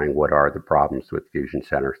identifying what are the problems with fusion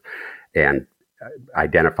centers and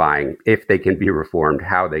identifying if they can be reformed,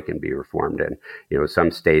 how they can be reformed. And,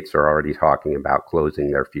 some states are already talking about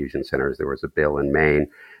closing their fusion centers. There was a bill in Maine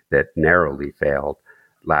that narrowly failed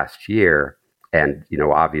last year. And,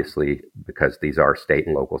 obviously, because these are state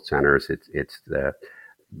and local centers, it's the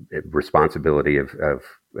responsibility of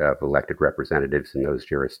elected representatives in those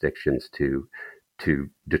jurisdictions to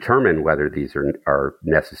determine whether these are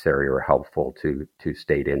necessary or helpful to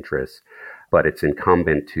state interests. But it's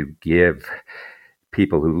incumbent to give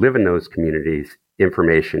people who live in those communities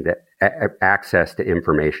access to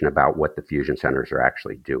information about what the fusion centers are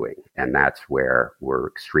actually doing. And that's where we're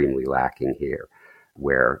extremely lacking here,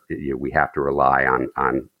 where we have to rely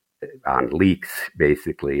on leaks,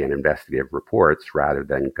 basically, and investigative reports rather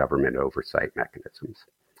than government oversight mechanisms.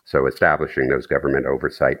 So establishing those government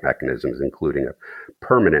oversight mechanisms, including a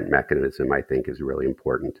permanent mechanism, I think is really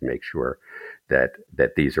important to make sure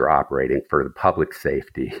that these are operating for the public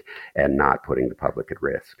safety and not putting the public at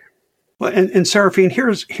risk. Well, and Serafine,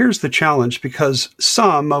 here's the challenge, because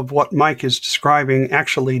some of what Mike is describing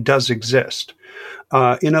actually does exist.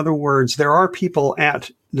 In other words, there are people at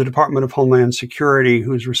the Department of Homeland Security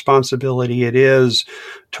whose responsibility it is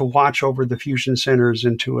to watch over the fusion centers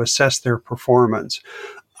and to assess their performance.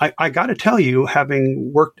 I got to tell you,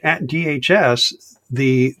 having worked at DHS,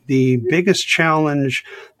 the biggest challenge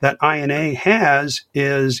that INA has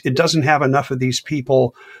is it doesn't have enough of these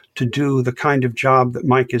people to do the kind of job that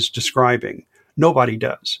Mike is describing. Nobody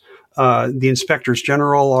does. The inspectors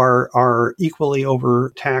general are equally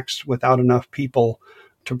overtaxed without enough people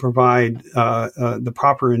to provide the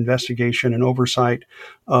proper investigation and oversight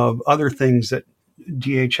of other things that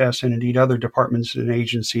DHS and indeed other departments and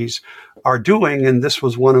agencies are doing. And this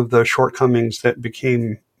was one of the shortcomings that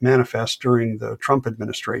became manifest during the Trump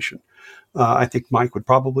administration. I think Mike would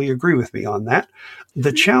probably agree with me on that.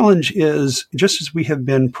 The challenge is, just as we have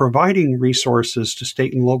been providing resources to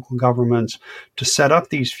state and local governments to set up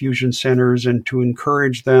these fusion centers and to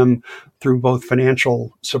encourage them through both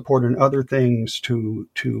financial support and other things to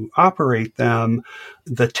operate them,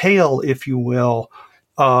 the tail, if you will,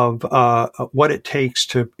 of what it takes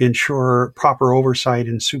to ensure proper oversight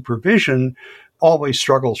and supervision always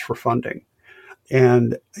struggles for funding.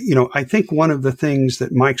 And, I think one of the things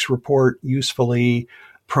that Mike's report usefully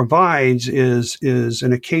provides is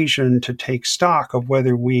an occasion to take stock of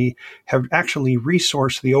whether we have actually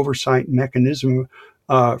resourced the oversight mechanism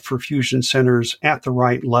for fusion centers at the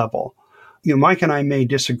right level. Mike and I may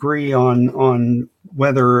disagree on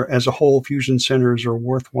whether as a whole fusion centers are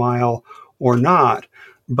worthwhile or not,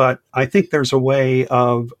 but I think there's a way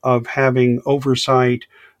of having oversight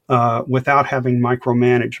without having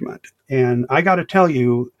micromanagement. And I got to tell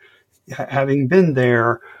you, having been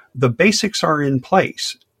there, the basics are in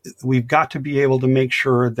place. We've got to be able to make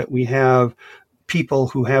sure that we have people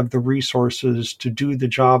who have the resources to do the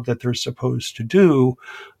job that they're supposed to do,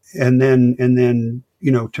 and then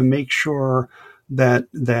to make sure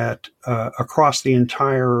that across the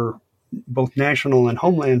entire both national and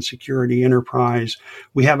homeland security enterprise,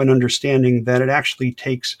 we have an understanding that it actually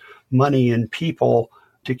takes money and people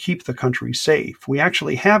to keep the country safe. We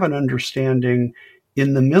actually have an understanding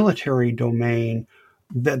in the military domain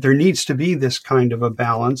that there needs to be this kind of a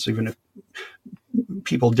balance, even if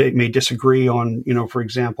people may disagree on, for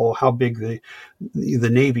example, how big the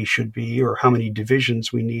Navy should be or how many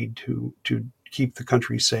divisions we need to keep the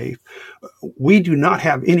country safe. We do not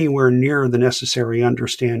have anywhere near the necessary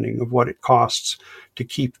understanding of what it costs to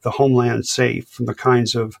keep the homeland safe from the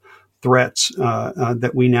kinds of threats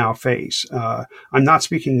that we now face. I'm not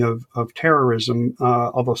speaking of terrorism,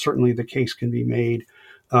 although certainly the case can be made,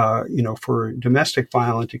 for domestic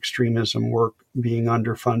violent extremism work being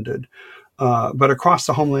underfunded. But across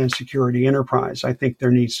the Homeland Security enterprise, I think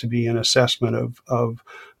there needs to be an assessment of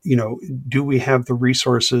do we have the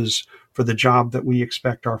resources for the job that we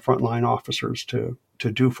expect our frontline officers to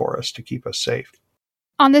do for us to keep us safe?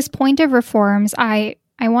 On this point of reforms, I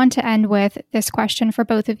want to end with this question for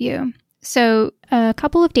both of you. So a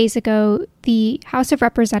couple of days ago, the House of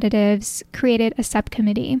Representatives created a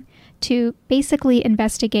subcommittee to basically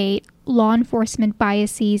investigate law enforcement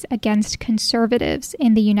biases against conservatives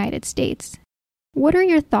in the United States. What are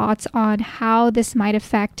your thoughts on how this might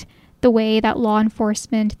affect the way that law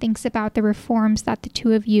enforcement thinks about the reforms that the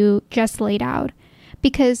two of you just laid out?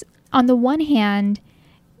 Because on the one hand,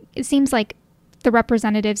 it seems like the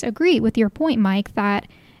representatives agree with your point, Mike, that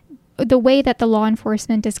the way that the law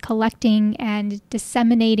enforcement is collecting and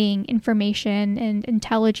disseminating information and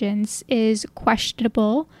intelligence is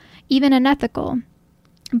questionable, even unethical.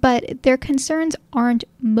 But their concerns aren't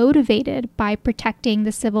motivated by protecting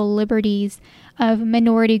the civil liberties of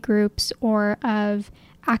minority groups or of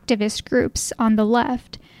activist groups on the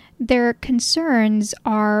left. Their concerns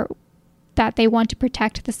are that they want to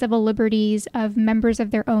protect the civil liberties of members of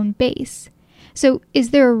their own base. So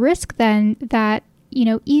is there a risk then that,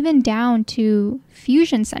 even down to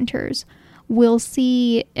fusion centers, we'll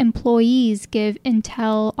see employees give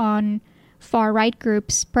intel on far-right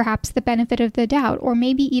groups perhaps the benefit of the doubt, or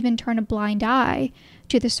maybe even turn a blind eye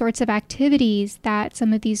to the sorts of activities that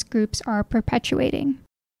some of these groups are perpetuating?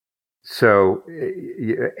 So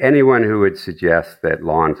anyone who would suggest that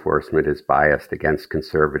law enforcement is biased against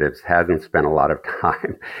conservatives hasn't spent a lot of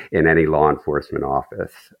time in any law enforcement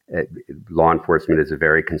office. Law enforcement is a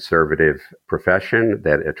very conservative profession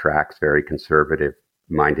that attracts very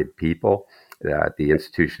conservative-minded people. The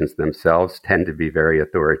institutions themselves tend to be very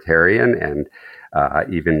authoritarian, and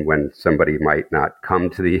even when somebody might not come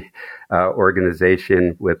to the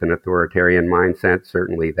organization with an authoritarian mindset,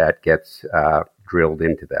 certainly that gets drilled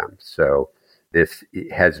into them. So this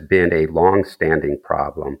has been a long-standing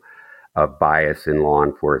problem of bias in law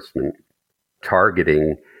enforcement,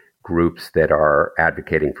 targeting groups that are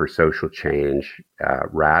advocating for social change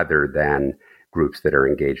rather than groups that are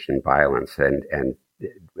engaged in violence. And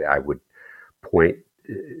I would point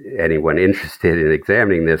anyone interested in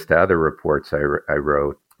examining this to other reports I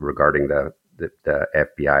wrote regarding the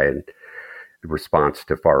FBI and response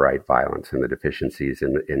to far-right violence and the deficiencies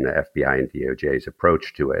in the FBI and DOJ's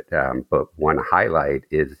approach to it. But one highlight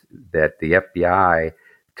is that the FBI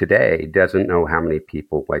today doesn't know how many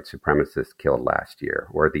people white supremacists killed last year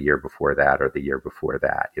or the year before that or the year before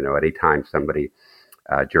that. Anytime somebody,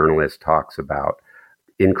 journalist, talks about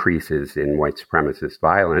increases in white supremacist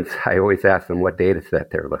violence, I always ask them what data set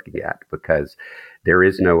they're looking at, because there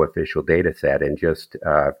is no official data set. And just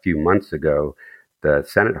a few months ago, the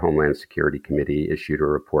Senate Homeland Security Committee issued a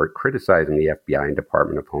report criticizing the FBI and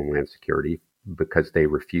Department of Homeland Security because they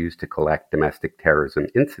refused to collect domestic terrorism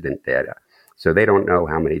incident data. So they don't know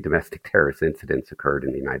how many domestic terrorist incidents occurred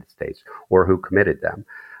in the United States or who committed them.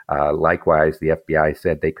 Likewise, the FBI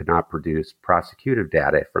said they could not produce prosecutive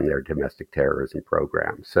data from their domestic terrorism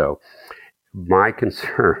program. So my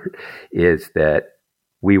concern is that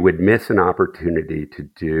we would miss an opportunity to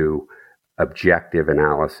do objective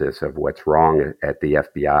analysis of what's wrong at the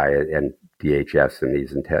FBI and DHS and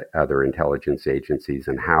these other intelligence agencies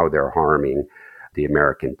and how they're harming the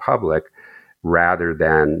American public, rather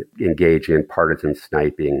than engage in partisan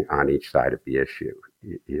sniping on each side of the issue.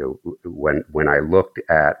 When I looked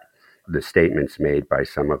at the statements made by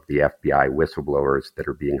some of the FBI whistleblowers that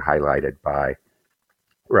are being highlighted by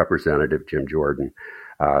Representative Jim Jordan,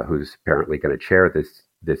 who's apparently going to chair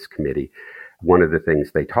this committee, one of the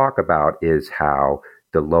things they talk about is how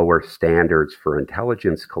the lower standards for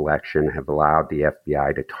intelligence collection have allowed the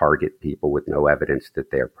FBI to target people with no evidence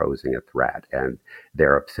that they're posing a threat. And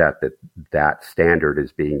they're upset that that standard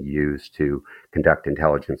is being used to conduct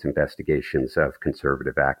intelligence investigations of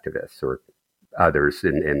conservative activists or others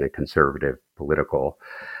in the conservative political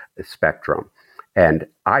spectrum. And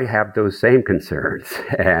I have those same concerns.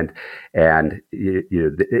 And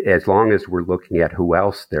as long as we're looking at who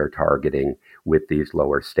else they're targeting with these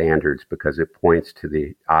lower standards, because it points to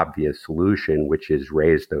the obvious solution, which is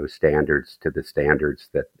raise those standards to the standards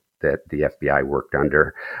that the FBI worked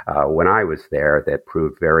under when I was there, that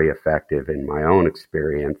proved very effective in my own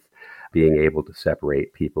experience, being able to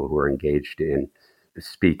separate people who are engaged in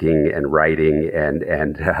speaking and writing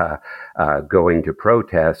and going to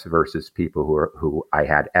protests versus people who I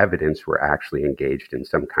had evidence were actually engaged in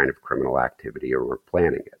some kind of criminal activity or were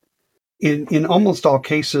planning it. In almost all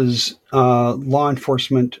cases, law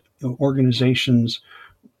enforcement organizations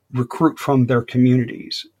recruit from their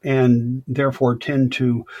communities and therefore tend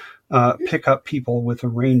to pick up people with a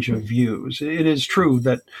range of views. It is true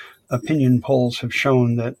that opinion polls have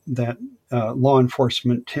shown that law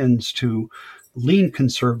enforcement tends to lean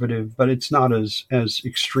conservative, but it's not as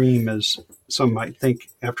extreme as some might think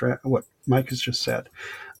after what Mike has just said.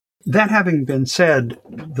 That having been said,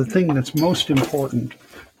 the thing that's most important,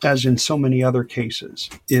 as in so many other cases,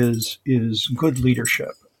 is good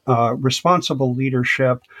leadership, responsible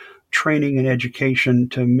leadership, training and education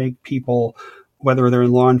to make people, whether they're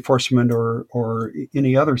in law enforcement or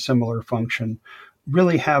any other similar function,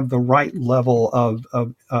 really have the right level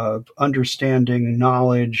of understanding,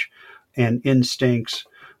 knowledge, and instincts.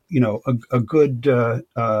 A good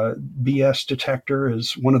BS detector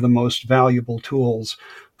is one of the most valuable tools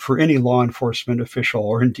for any law enforcement official,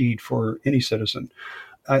 or indeed for any citizen.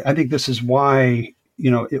 I think this is why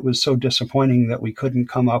it was so disappointing that we couldn't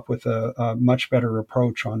come up with a much better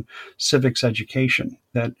approach on civics education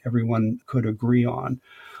that everyone could agree on.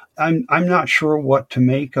 I'm not sure what to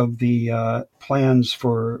make of the plans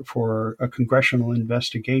for a congressional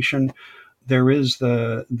investigation. There is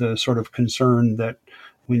the sort of concern that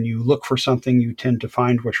when you look for something, you tend to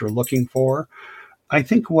find what you're looking for. I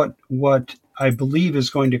think what I believe is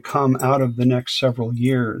going to come out of the next several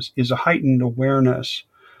years is a heightened awareness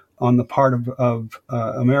on the part of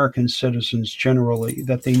American citizens generally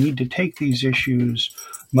that they need to take these issues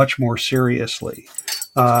much more seriously,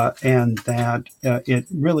 and that it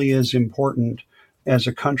really is important as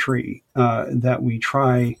a country that we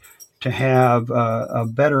try to have a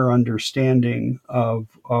better understanding of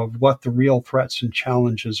what the real threats and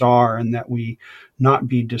challenges are, and that we not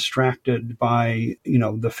be distracted by,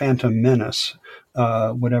 the phantom menace,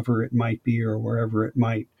 whatever it might be or wherever it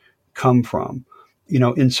might come from.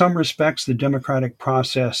 In some respects, the democratic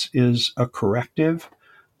process is a corrective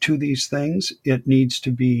to these things. It needs to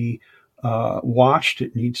be watched.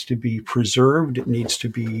 It needs to be preserved. It needs to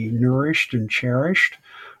be nourished and cherished.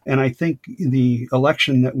 And I think the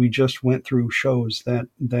election that we just went through shows that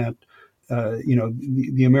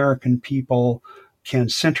the American people can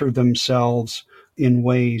center themselves in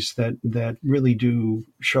ways that really do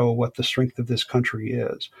show what the strength of this country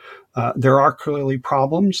is. There are clearly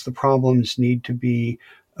problems. The problems need to be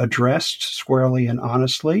addressed squarely and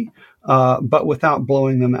honestly, but without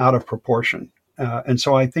blowing them out of proportion. And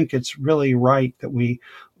so I think it's really right that we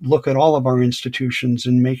look at all of our institutions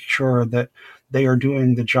and make sure that they are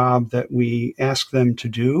doing the job that we ask them to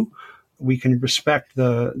do, we can respect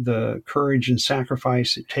the courage and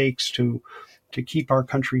sacrifice it takes to keep our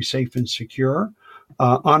country safe and secure,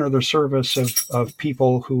 honor the service of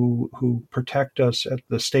people who protect us at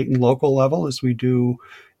the state and local level, as we do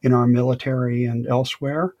in our military and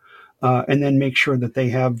elsewhere, and then make sure that they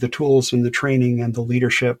have the tools and the training and the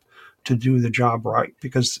leadership to do the job right,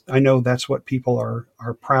 because I know that's what people are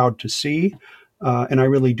proud to see, and I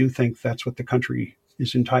really do think that's what the country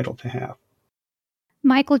is entitled to have.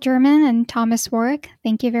 Michael German and Thomas Warwick,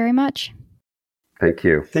 thank you very much. Thank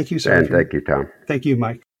you. Thank you, sir. And thank you, Tom. Thank you,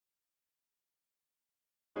 Mike.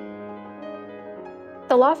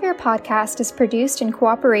 The Lawfare podcast is produced in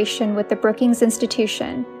cooperation with the Brookings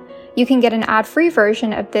Institution. You can get an ad-free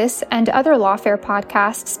version of this and other Lawfare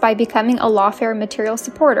podcasts by becoming a Lawfare material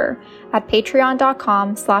supporter at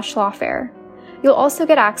patreon.com/lawfare. You'll also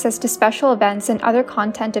get access to special events and other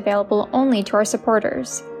content available only to our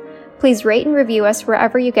supporters. Please rate and review us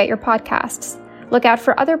wherever you get your podcasts. Look out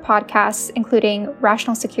for other podcasts, including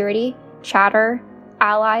Rational Security, Chatter,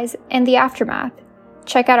 Allies, and The Aftermath.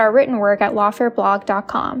 Check out our written work at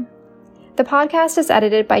lawfareblog.com. The podcast is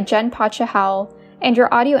edited by Jen Pacha-Howell, and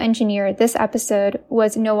your audio engineer this episode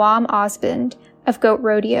was Noam Osband of Goat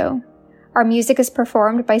Rodeo. Our music is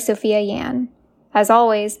performed by Sophia Yan. As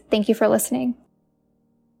always, thank you for listening.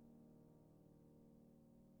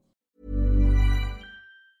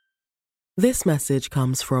 This message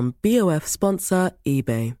comes from BOF sponsor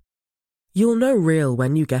eBay. You'll know real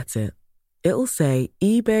when you get it. It'll say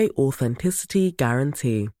eBay Authenticity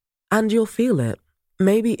Guarantee. And you'll feel it.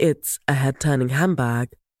 Maybe it's a head-turning handbag,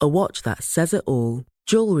 a watch that says it all,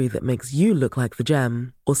 jewelry that makes you look like the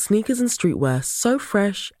gem, or sneakers and streetwear so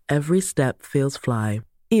fresh every step feels fly.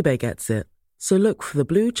 eBay gets it. So look for the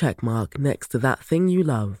blue check mark next to that thing you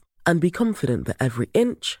love. And be confident that every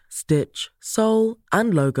inch, stitch, sole,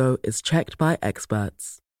 and logo is checked by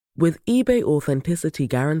experts. With eBay Authenticity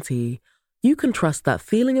Guarantee, you can trust that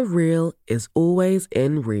feeling of real is always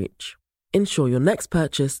in reach. Ensure your next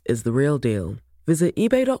purchase is the real deal. Visit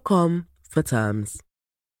ebay.com for terms.